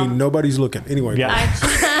 Queen, Nobody's Looking. Anyway. Yeah.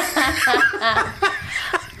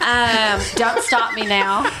 Don't Stop Me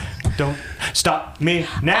Now. Don't Stop Me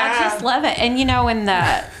Now. I just love it. And, in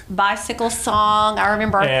the bicycle song, I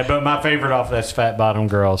remember. Yeah, but my favorite off that's Fat Bottom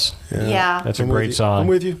Girls. Yeah. That's a great song. I'm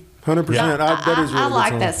with you. 100%. Yeah. That is really I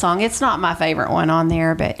like that song. It's not my favorite one on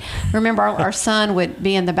there, but remember our son would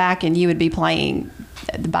be in the back and you would be playing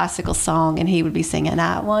the bicycle song and he would be singing,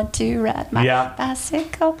 I want to ride my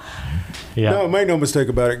bicycle. Yeah. No, make no mistake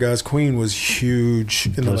about it, guys. Queen was huge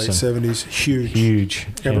in the late 70s. Huge.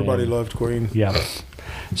 Everybody loved Queen. Yeah.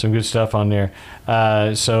 Some good stuff on there.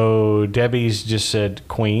 So Debbie's just said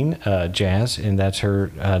Queen, Jazz, and that's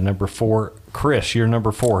her number 4. Chris, your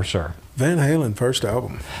number 4, sir. Van Halen, first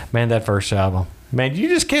album. Man, that first album. Man, you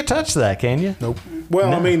just can't touch that, can you? Nope.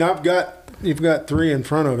 Well, I mean, you've got 3 in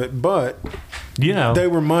front of it, but they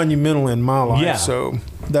were monumental in my life. Yeah. So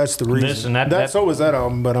that's the reason. So was that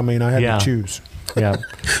album, but I mean, I had to choose. Yeah.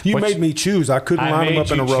 You made me choose. I couldn't line them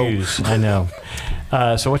up in a row. I know.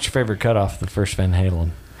 So what's your favorite cut off the first Van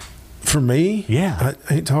Halen? For me? Yeah.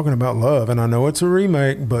 I ain't talking about Love, and I know it's a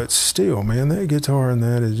remake, but still, man, that guitar in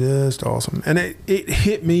that is just awesome. And it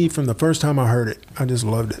hit me from the first time I heard it. I just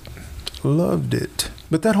loved it. Loved it.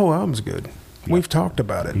 But that whole album's good. We've talked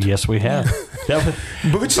about it. Yes, we have.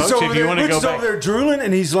 Butch is over there drooling,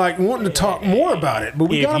 and he's like wanting to talk more about it. But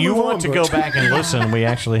we got to move on. If you want to go back and listen, we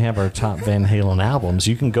actually have our top Van Halen albums.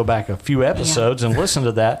 You can go back a few episodes and listen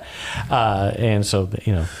to that. And so,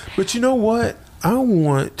 But you know what?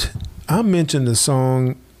 I mentioned the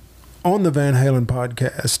song on the Van Halen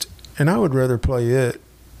podcast, and I would rather play it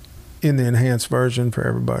in the enhanced version for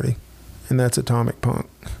everybody, and that's Atomic Punk.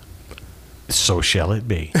 So shall it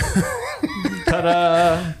be.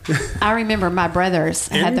 Ta-da! I remember my brothers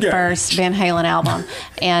had the first Van Halen album,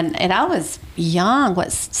 and I was young,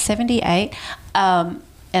 78, and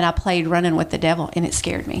I played Running with the Devil, and it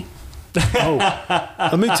scared me. Oh,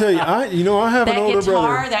 let me tell you, I have an older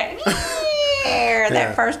brother.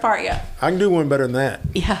 That first part, I can do one better than that.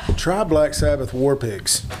 Yeah. Try Black Sabbath War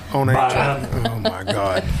Pigs on A-Train. Oh, my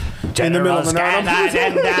God. In the middle of the night,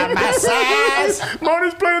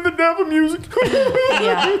 Marty's playing the devil music.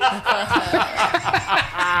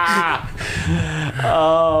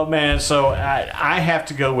 Oh, man. So I have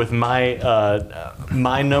to go with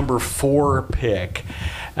my number 4 pick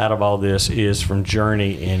out of all this is from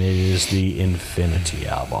Journey, and it is the Infinity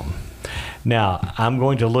album. Now, I'm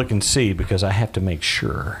going to look and see because I have to make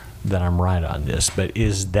sure that I'm right on this, but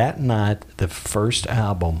is that not the first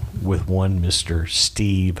album with one Mr.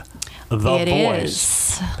 Steve the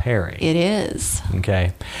Voice Perry? It is.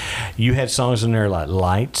 Okay. You had songs in there like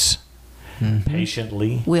Lights,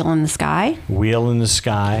 Patiently, Wheel in the Sky. Wheel in the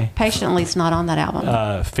Sky, Patiently's not on that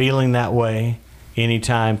album. Feeling That Way,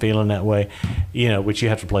 Anytime, Feeling That Way, which you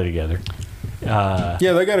have to play together. Yeah,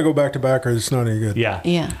 they got to go back to back or it's not any good. Yeah.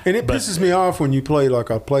 Yeah. And it pisses me off when you play like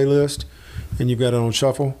a playlist and you've got it on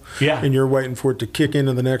shuffle. Yeah. And you're waiting for it to kick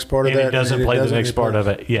into the next part of that. It doesn't play the next part of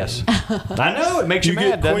it. Yes. I know. It makes you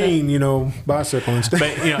mad, get doesn't it? Queen, bicycle instead. But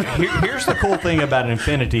here's the cool thing about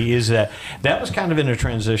Infinity is that was kind of in a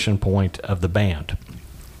transition point of the band.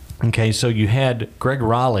 Okay, so you had Greg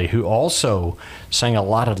Raleigh, who also sang a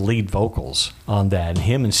lot of lead vocals on that, and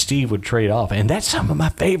him and Steve would trade off, and that's some of my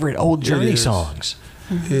favorite old Journey songs.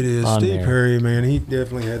 It is. On Steve there. Perry, man, he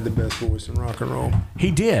definitely had the best voice in rock and roll.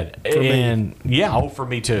 He did, me. for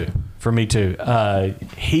me too. For me too.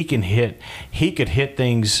 He could hit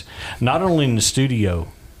things not only in the studio,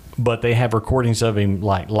 but they have recordings of him,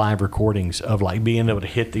 like live recordings of like being able to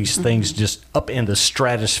hit these things just up in the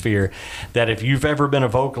stratosphere. That if you've ever been a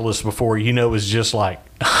vocalist before, is just like,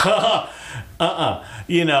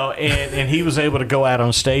 and he was able to go out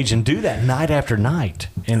on stage and do that night after night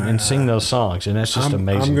and sing those songs, and that's just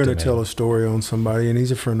amazing. I'm going to to tell a story on somebody, and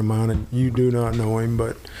he's a friend of mine, and you do not know him,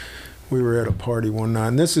 but we were at a party one night,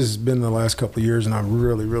 and this has been the last couple of years, and I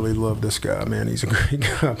really, really love this guy, man. He's a great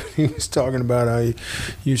guy. He was talking about how he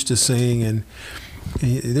used to sing, and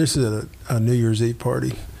this is a New Year's Eve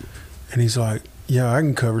party, and he's like, yeah, I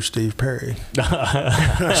can cover Steve Perry.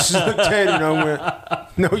 I just looked at him and I went,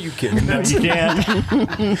 no, you can't. No, you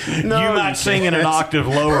can't. No, you might sing in an octave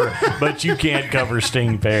lower, but you can't cover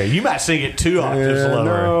Steve Perry. You might sing it 2 octaves lower.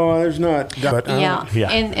 No, there's not. But Yeah.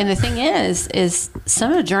 And the thing is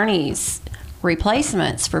some of Journey's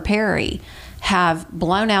replacements for Perry have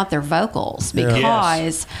blown out their vocals because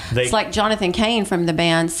Yes. it's like Jonathan Cain from the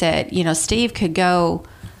band said, Steve could go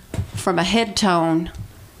from a head tone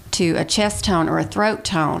to a chest tone or a throat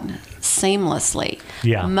tone seamlessly.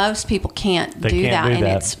 Yeah. Most people can't do can't that, do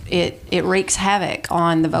and that. it wreaks havoc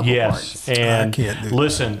on the vocal cords. And I can't do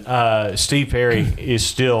listen, Steve Perry is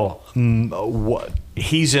still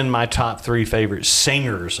he's in my top 3 favorite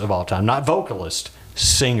singers of all time, not vocalists,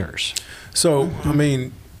 singers. So, I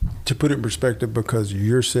mean, to put it in perspective, because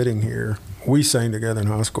you're sitting here, we sang together in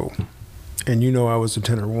high school. And I was a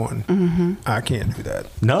tenor 1. Mm-hmm. I can't do that.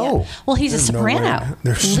 No. Well, he's There's a no way- soprano.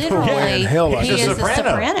 there's no Literally, way in hell I he could is do a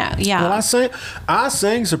soprano. Yeah. Well, I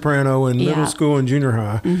sang soprano in middle Yeah. school and junior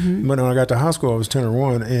high, but when I got to high school, I was tenor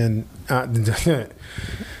 1, and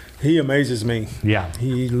he amazes me. Yeah.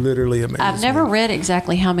 He literally amazes me. I've never read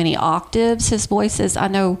exactly how many octaves his voice is. I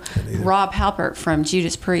know Rob Halpert from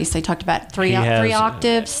Judas Priest, they talked about three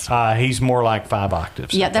octaves. He's more like 5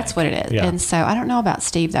 octaves. Yeah, I that's think. what it is. Yeah. And so I don't know about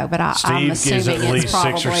Steve, though, but I'm Steve is assuming at least it's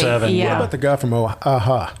probably 6 or 7. Yeah. What about the guy from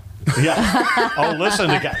Aha? Yeah. Oh,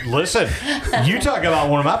 listen. You talk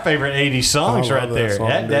about one of my favorite 80s songs I love right that there. song,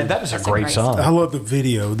 That is a That's a great great song. I love the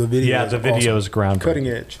video. The video. Yeah, is the video is awesome. groundbreaking. Cutting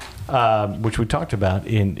edge. Which we talked about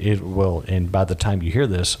and by the time you hear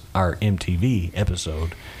this, our MTV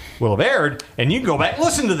episode will have aired, and you can go back and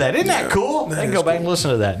listen to that. Isn't that cool? that They can is go back cool. and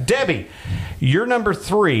listen to that. Debbie, you're number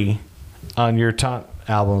 3 on your top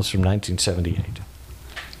albums from 1978.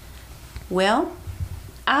 Well,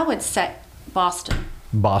 I would say Boston.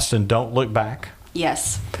 Boston, Don't Look Back.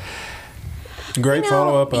 Yes. Great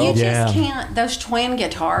follow-up You album. just Yeah. can't. Those twin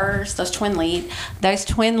guitars, those twin lead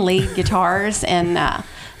guitars, and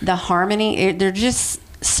the harmony. They're just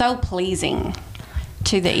so pleasing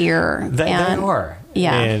to the ear. They are.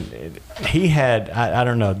 Yeah. And he had, I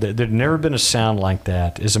don't know, there'd never been a sound like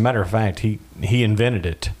that. As a matter of fact, he invented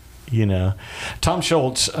it. Tom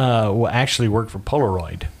Schultz actually worked for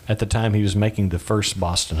Polaroid at the time he was making the first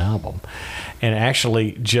Boston album, and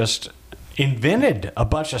actually just invented a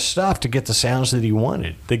bunch of stuff to get the sounds that he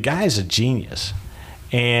wanted. The guy's a genius,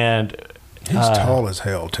 and He's tall as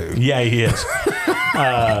hell, too. yeah, he is.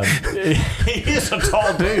 He is a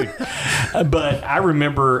tall dude. But I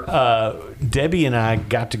remember Debbie and I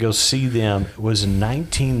got to go see them. It was in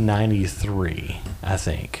 1993, I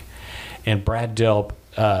think, and Brad Delp,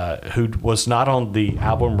 who was not on the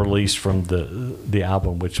album release from the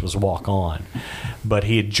album, which was Walk On, but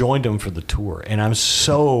he had joined them for the tour, and I'm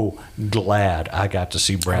so glad I got to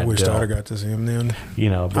see Brad I wish Delp. I'd have got to see him then.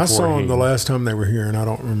 Before I saw him he- the last time they were here, and I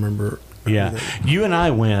don't remember. Yeah, you and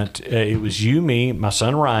I went. It was you, me, my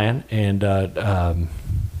son Ryan, and man,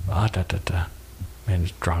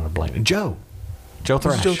 it's drawing a blank. Joe. Joe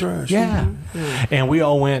Thrash. Joe Thrash. Yeah. And we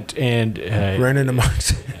all went and Ran into Mike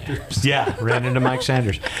Sanders. ran into Mike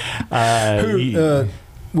Sanders. Who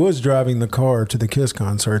was driving the car to the Kiss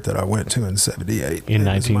concert that I went to in 78. In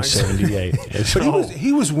 1978. But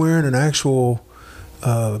he was wearing an actual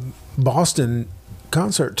Boston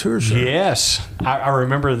concert tour shirt. Yes. I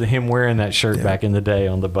remember him wearing that shirt back in the day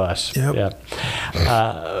on the bus. Yep.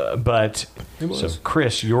 But, so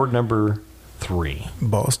Chris, your number 3.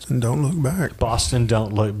 Boston Don't Look Back. Boston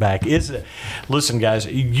Don't Look Back. Listen, guys,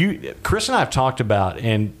 Chris and I have talked about,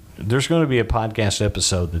 and there's going to be a podcast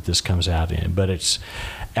episode that this comes out in, but it's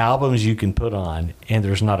albums you can put on, and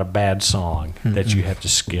there's not a bad song that you have to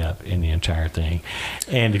skip in the entire thing.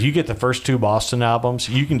 And if you get the first 2 Boston albums,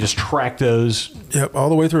 you can just track those all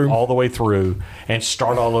the way through, and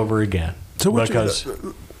start all over again. So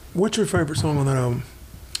what's your favorite song on that album?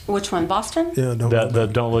 Which one, Boston? Yeah,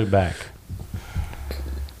 Don't Look Back.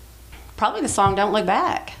 Probably the song "Don't Look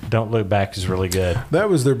Back." Don't Look Back is really good. That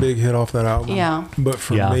was their big hit off that album. Yeah. But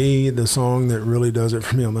for me, the song that really does it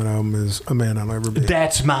for me on that album is "A Man I'll Never Be."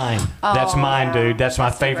 That's mine. That's mine, dude. That's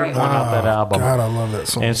my favorite one off that album. God, I love that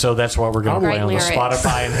song. And so that's what we're going to play on the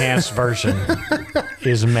Spotify enhanced version.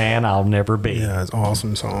 Is "Man I'll Never Be." Yeah, it's an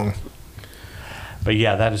awesome song. But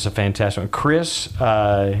yeah, that is a fantastic one. Chris,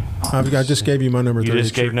 I just gave you my number 3. You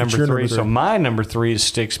just gave number 3. So my number 3 is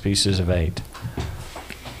Styx Pieces of 8.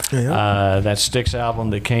 Yeah. That Styx album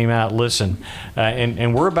that came out. Listen,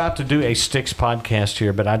 and we're about to do a Styx podcast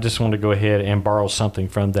here, but I just want to go ahead and borrow something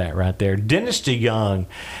from that right there. Dennis DeYoung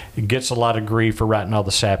gets a lot of grief for writing all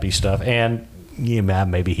the sappy stuff, and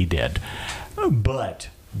maybe he did. But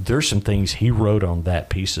there's some things he wrote on that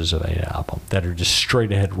Pieces of 8 album that are just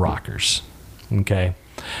straight ahead rockers. Okay.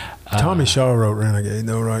 Tommy Shaw wrote Renegade,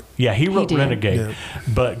 though, right? Yeah, he wrote Renegade. Yeah.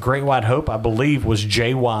 But Great White Hope, I believe, was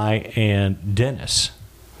JY and Dennis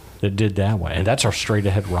that did that one. And that's our straight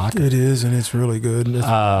ahead rocker. It is, and it's really good. It's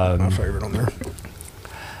my favorite on there.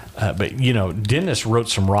 But, Dennis wrote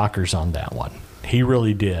some rockers on that one. He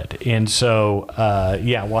really did. And so,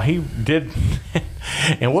 he did.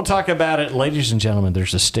 And we'll talk about it. Ladies and gentlemen,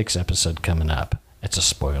 there's a Styx episode coming up. It's a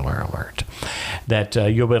spoiler alert that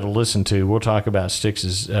you'll be able to listen to. We'll talk about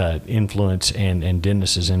Styx's influence and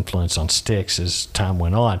Dennis's influence on Styx as time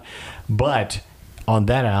went on. But on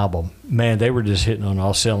that album, man, they were just hitting on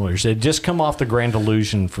all cylinders. They'd just come off the Grand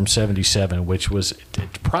Illusion from '77, which was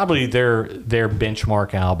probably their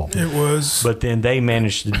benchmark album. It was. But then they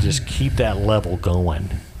managed to just keep that level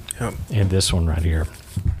going. Yep. And this one right here,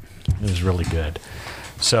 it was really good.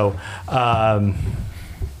 So,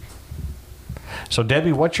 so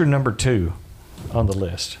Debbie, what's your number 2 on the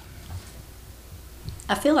list?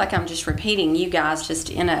 I feel like I'm just repeating you guys just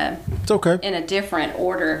in a different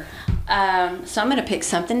order. So I'm going to pick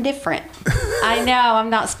something different. I know I'm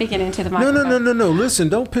not speaking into the microphone. No. Listen,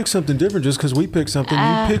 don't pick something different just because we pick something.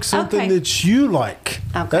 You pick something that you like.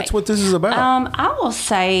 Okay. That's what this is about. I will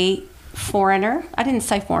say Foreigner. I didn't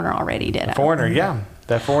say Foreigner already, did I? Foreigner, yeah.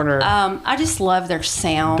 That Foreigner. I just love their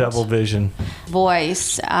sound. Double Vision.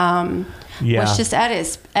 Voice. Was just at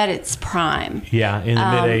its prime. Yeah, in the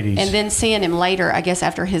mid-'80s. And then seeing him later, I guess,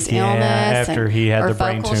 after his illness. After he had the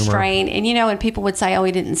brain tumor. Strain. And, and people would say,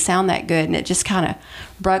 he didn't sound that good. And it just kind of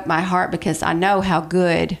broke my heart because I know how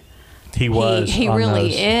good he was. He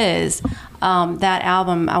really is. That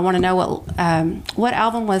album, I Want to Know what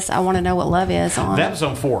album was I Want to Know What Love Is on? That was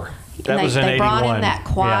on 4. That was in 81. They brought in that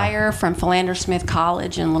choir from Philander Smith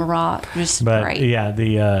College in Little Rock. Just great. Yeah,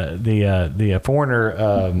 the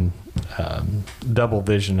Foreigner Double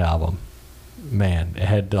Vision album, man, it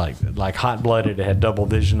had like Hot Blooded. It had Double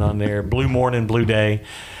Vision on there. Blue Morning, Blue Day.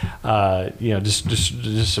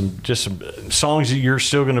 Just some songs that you're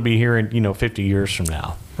still going to be hearing, 50 years from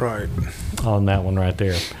now. Right. On that one right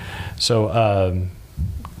there. So,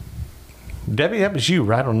 Debbie, that was you,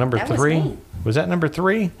 right, on number 3? Was that number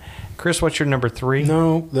 3? Chris, what's your number 3?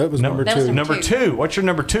 No, that was number 2. Number 2. What's your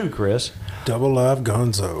number 2, Chris? Double Live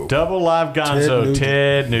Gonzo. Double Live Gonzo,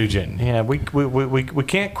 Ted Nugent. Yeah, we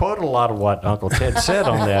can't quote a lot of what Uncle Ted said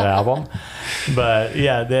on that album, but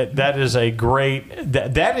yeah, that is a great.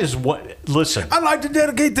 That is what. Listen, I'd like to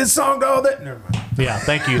dedicate this song to all that. Never mind. Yeah,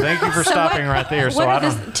 thank you for stopping right there.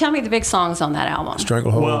 Tell me the big songs on that album.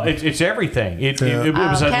 Stranglehold. Well, it's everything. It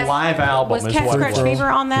was a live album. Was Cat Scratch Fever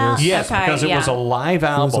on that? Yes, because it was a live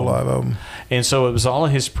album. It was a live album. And so it was all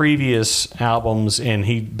of his previous albums, and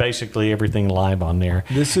he basically everything live on there.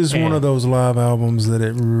 This is one of those live albums that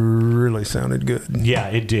it really sounded good. Yeah,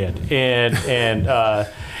 it did. And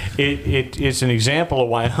it's an example of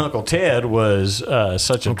why Uncle Ted was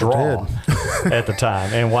such a draw at the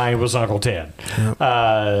time, and why he was Uncle Ted. Yep.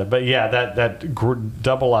 But yeah, that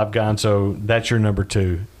double I've Gone So, that's your number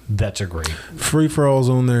 2. That's a great. Free for All's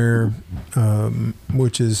on there,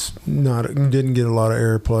 which is didn't get a lot of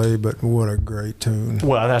airplay, but what a great tune.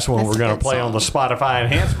 Well, that's one we're going to play on the Spotify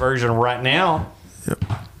Enhanced version right now. Yep.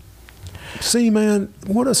 See, man,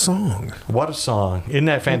 what a song. What a song. Isn't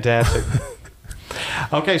that fantastic?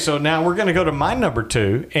 Okay, so now we're going to go to my number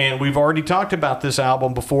 2, and we've already talked about this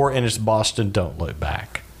album before, and it's Boston Don't Look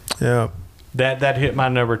Back. Yeah. That hit my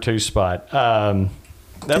number 2 spot.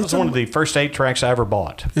 That was one of the first 8 tracks I ever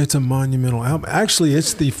bought. It's a monumental album. Actually,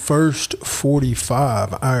 it's the first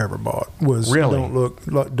 45 I ever bought. Was really?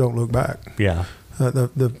 Don't Look Back. Yeah.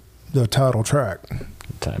 The title track.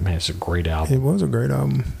 Man, it's a great album. It was a great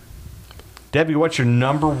album. Debbie, what's your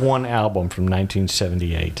number 1 album from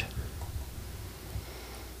 1978?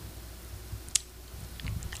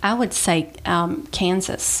 I would say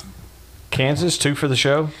Kansas. Kansas, 2 for the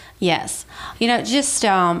show? Yes. Just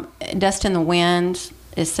Dust in the Wind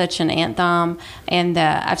is such an anthem, and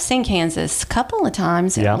I've seen Kansas a couple of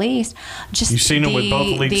times at least. Just you've seen them with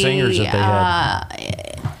both lead singers that they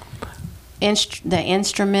had. The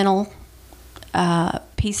instrumental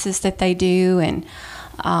pieces that they do, and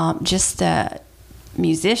just the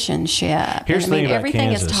musicianship. Here's the thing about everything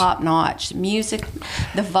Kansas. is top notch. Music,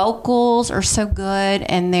 the vocals are so good,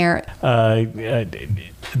 and they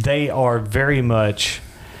are very much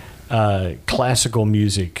classical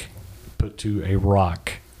music put to a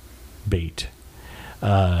rock beat.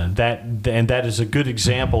 That is a good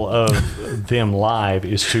example of them live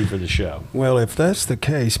is 2 for the show. Well, if that's the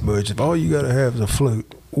case, Butch, if all you got to have is a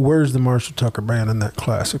flute, where's the Marshall Tucker Band in that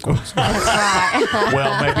classical? That's right.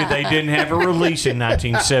 Well, maybe they didn't have a release in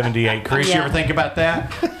 1978. Chris, you ever think about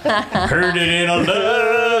that? Heard it in a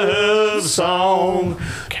love song.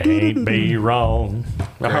 Can't be wrong.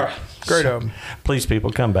 Great album. Please,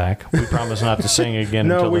 people, come back. We promise not to sing again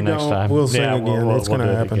No, until we the next don't. time. We'll sing again. It's gonna do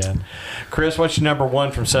it happen. again. Chris, what's your number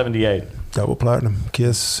 1 from 78? Double Platinum,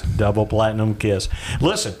 Kiss. Double Platinum, Kiss.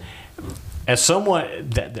 Listen, as someone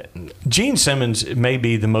Gene Simmons may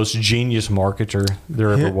be the most genius marketer there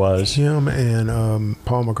ever was. Him and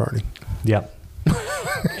Paul McCartney. Yep.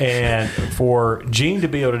 And for Gene to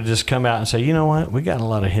be able to just come out and say, you know what, we got a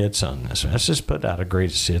lot of hits on this. Let's just put out a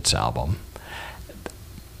greatest hits album.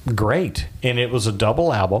 Great. And it was a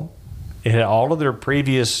double album. It had all of their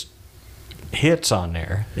previous hits on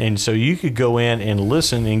there. And so you could go in and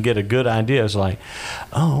listen and get a good idea. It's like,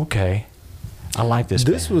 oh, okay. I like this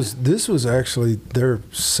band. This was actually their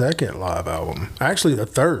second live album. Actually, the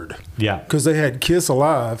third. Yeah. Because they had Kiss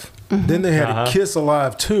Alive. Mm-hmm. Then they had Kiss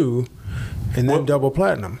Alive 2. And then Double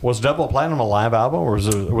Platinum. Was Double Platinum a live album, or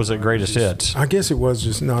was it Greatest Hits? I guess it was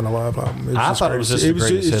just not a live album. I thought it was just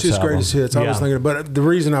It's just Greatest Hits. Yeah. I was thinking, but the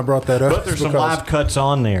reason I brought that up but there's some live cuts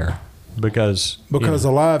on there because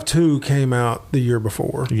Alive 2 came out the year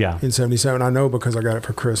before. Yeah. In 77. I know because I got it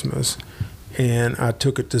for Christmas. And I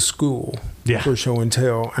took it to school for show and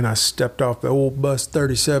tell. And I stepped off the old bus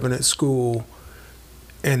 37 at school,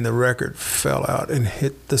 and the record fell out and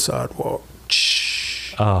hit the sidewalk.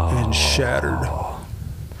 And shattered,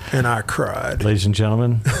 and I cried. Ladies and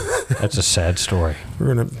gentlemen, that's a sad story.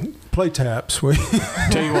 We're gonna play taps.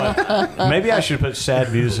 Tell you what, maybe I should put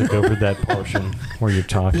sad music over that portion where you're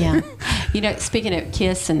talking. Yeah, speaking of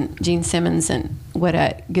Kiss and Gene Simmons and what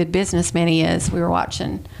a good businessman he is, we were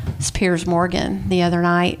watching Piers Morgan the other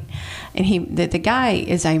night, and the guy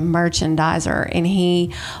is a merchandiser, and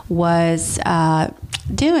he was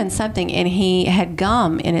doing something, and he had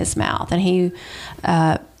gum in his mouth, and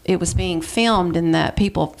it was being filmed, and the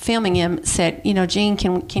people filming him said, Gene,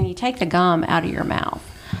 can you take the gum out of your mouth?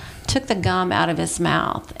 Took the gum out of his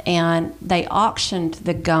mouth, and they auctioned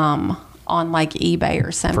the gum on like eBay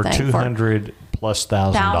or something for $200,000 plus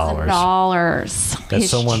 $1,000. That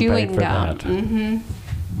someone paid for gum. that. Mm-hmm.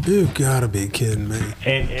 You've got to be kidding me.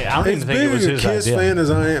 And I don't even think it was his Kiss idea. fan as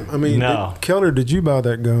I am. I mean, no. Keller, did you buy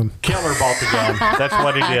that gum? Keller bought the gum. That's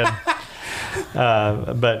what he did.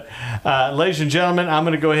 But ladies and gentlemen, I'm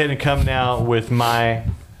going to go ahead and come now with my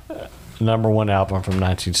number 1 album from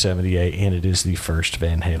 1978, and it is the first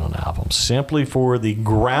Van Halen album, simply for the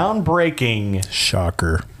groundbreaking.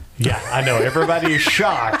 Shocker. Yeah, I know. Everybody is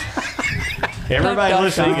shocked. Everybody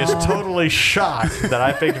listening is totally shocked that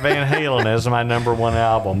I picked Van Halen as my number one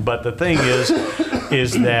album. But the thing is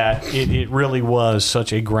that it really was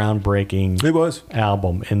such a groundbreaking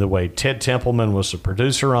album in the way Ted Templeman was the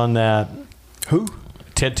producer on that. Who?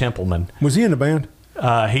 Ted Templeman. Was he in the band?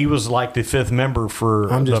 He was like the fifth member for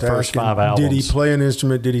the first 5 albums. Did he play an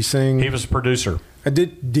instrument? Did he sing? He was a producer.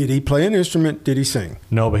 Did he play an instrument? Did he sing?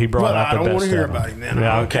 No, but he brought out the best. I don't want to hear of them. about him then.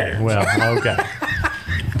 Yeah, okay. Well, okay.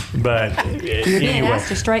 But Anyway.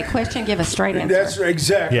 Asked a straight question, give a straight answer. That's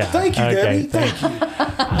exactly. Yeah. Thank you, Okay, Debbie. Thank you.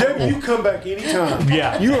 Debbie, you come back anytime.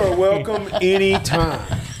 Yeah. You are welcome anytime.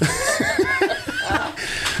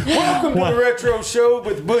 Welcome to the Retro Show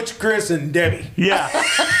with Butch, Chris, and Debbie. Yeah.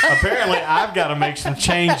 Apparently, I've got to make some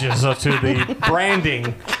changes to the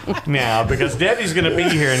branding now because Debbie's going to be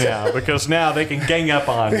here now because now they can gang up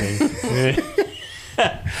on me.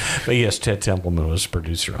 But yes, Ted Templeman was a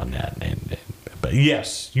producer on that. But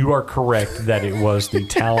yes, you are correct that it was the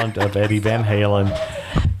talent of Eddie Van Halen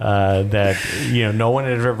that no one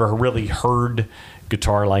had ever really heard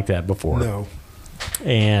guitar like that before. No.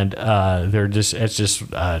 And it's just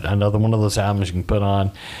another one of those albums you can put on,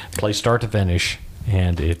 play start to finish,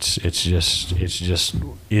 and it is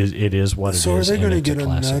what it is. So are they going to get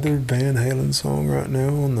classic. another Van Halen song right now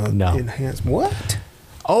on the enhanced? What?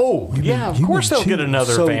 Oh, of course they'll get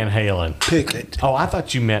another Van Halen. Pick it. Oh, I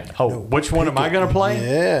thought you meant. Oh, which one am I going to play?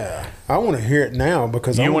 Yeah, I want to hear it now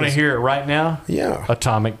because you want to hear it right now. Yeah,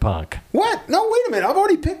 Atomic Punk. What? No, wait a minute. I've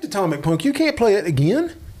already picked Atomic Punk. You can't play it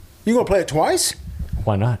again. You going to play it twice?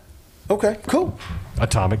 Why not? Okay, cool.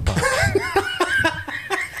 Atomic Punk.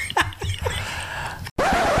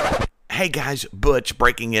 Hey guys, Butch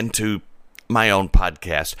breaking into my own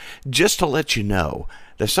podcast. Just to let you know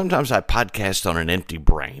that sometimes I podcast on an empty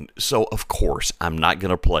brain, so of course I'm not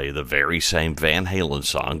going to play the very same Van Halen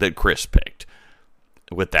song that Chris picked.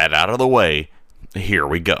 With that out of the way, here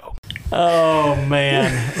we go. Oh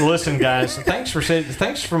man! Listen, guys. Thanks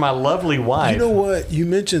for my lovely wife. You know what? You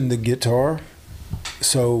mentioned the guitar,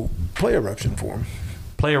 so play Eruption for him.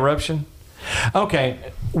 Play Eruption. Okay,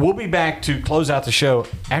 we'll be back to close out the show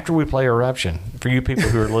after we play Eruption for you people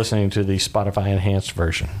who are listening to the Spotify enhanced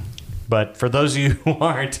version. But for those of you who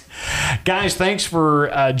aren't, guys, thanks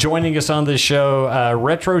for joining us on this show.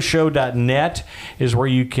 Retroshow.net is where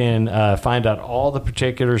you can find out all the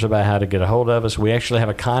particulars about how to get a hold of us. We actually have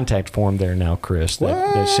a contact form there now, Chris,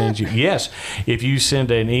 that sends you. Yes, if you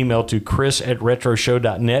send an email to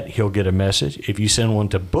chris@retroshow.net, he'll get a message. If you send one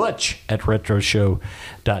to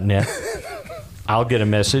butch@retroshow.net, I'll get a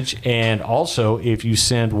message. And also, if you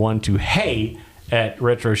send one to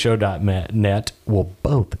hey@retroshow.net, we'll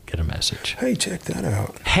both get a message. Hey, check that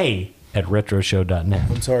out. Hey@retroshow.net.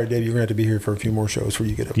 I'm sorry, Dave, you're going to have to be here for a few more shows before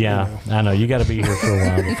you get up. Yeah, I know. You got to be here for a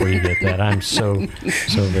while before you get that. I'm so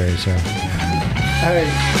very sorry. Hey,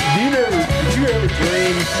 did you ever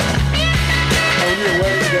dream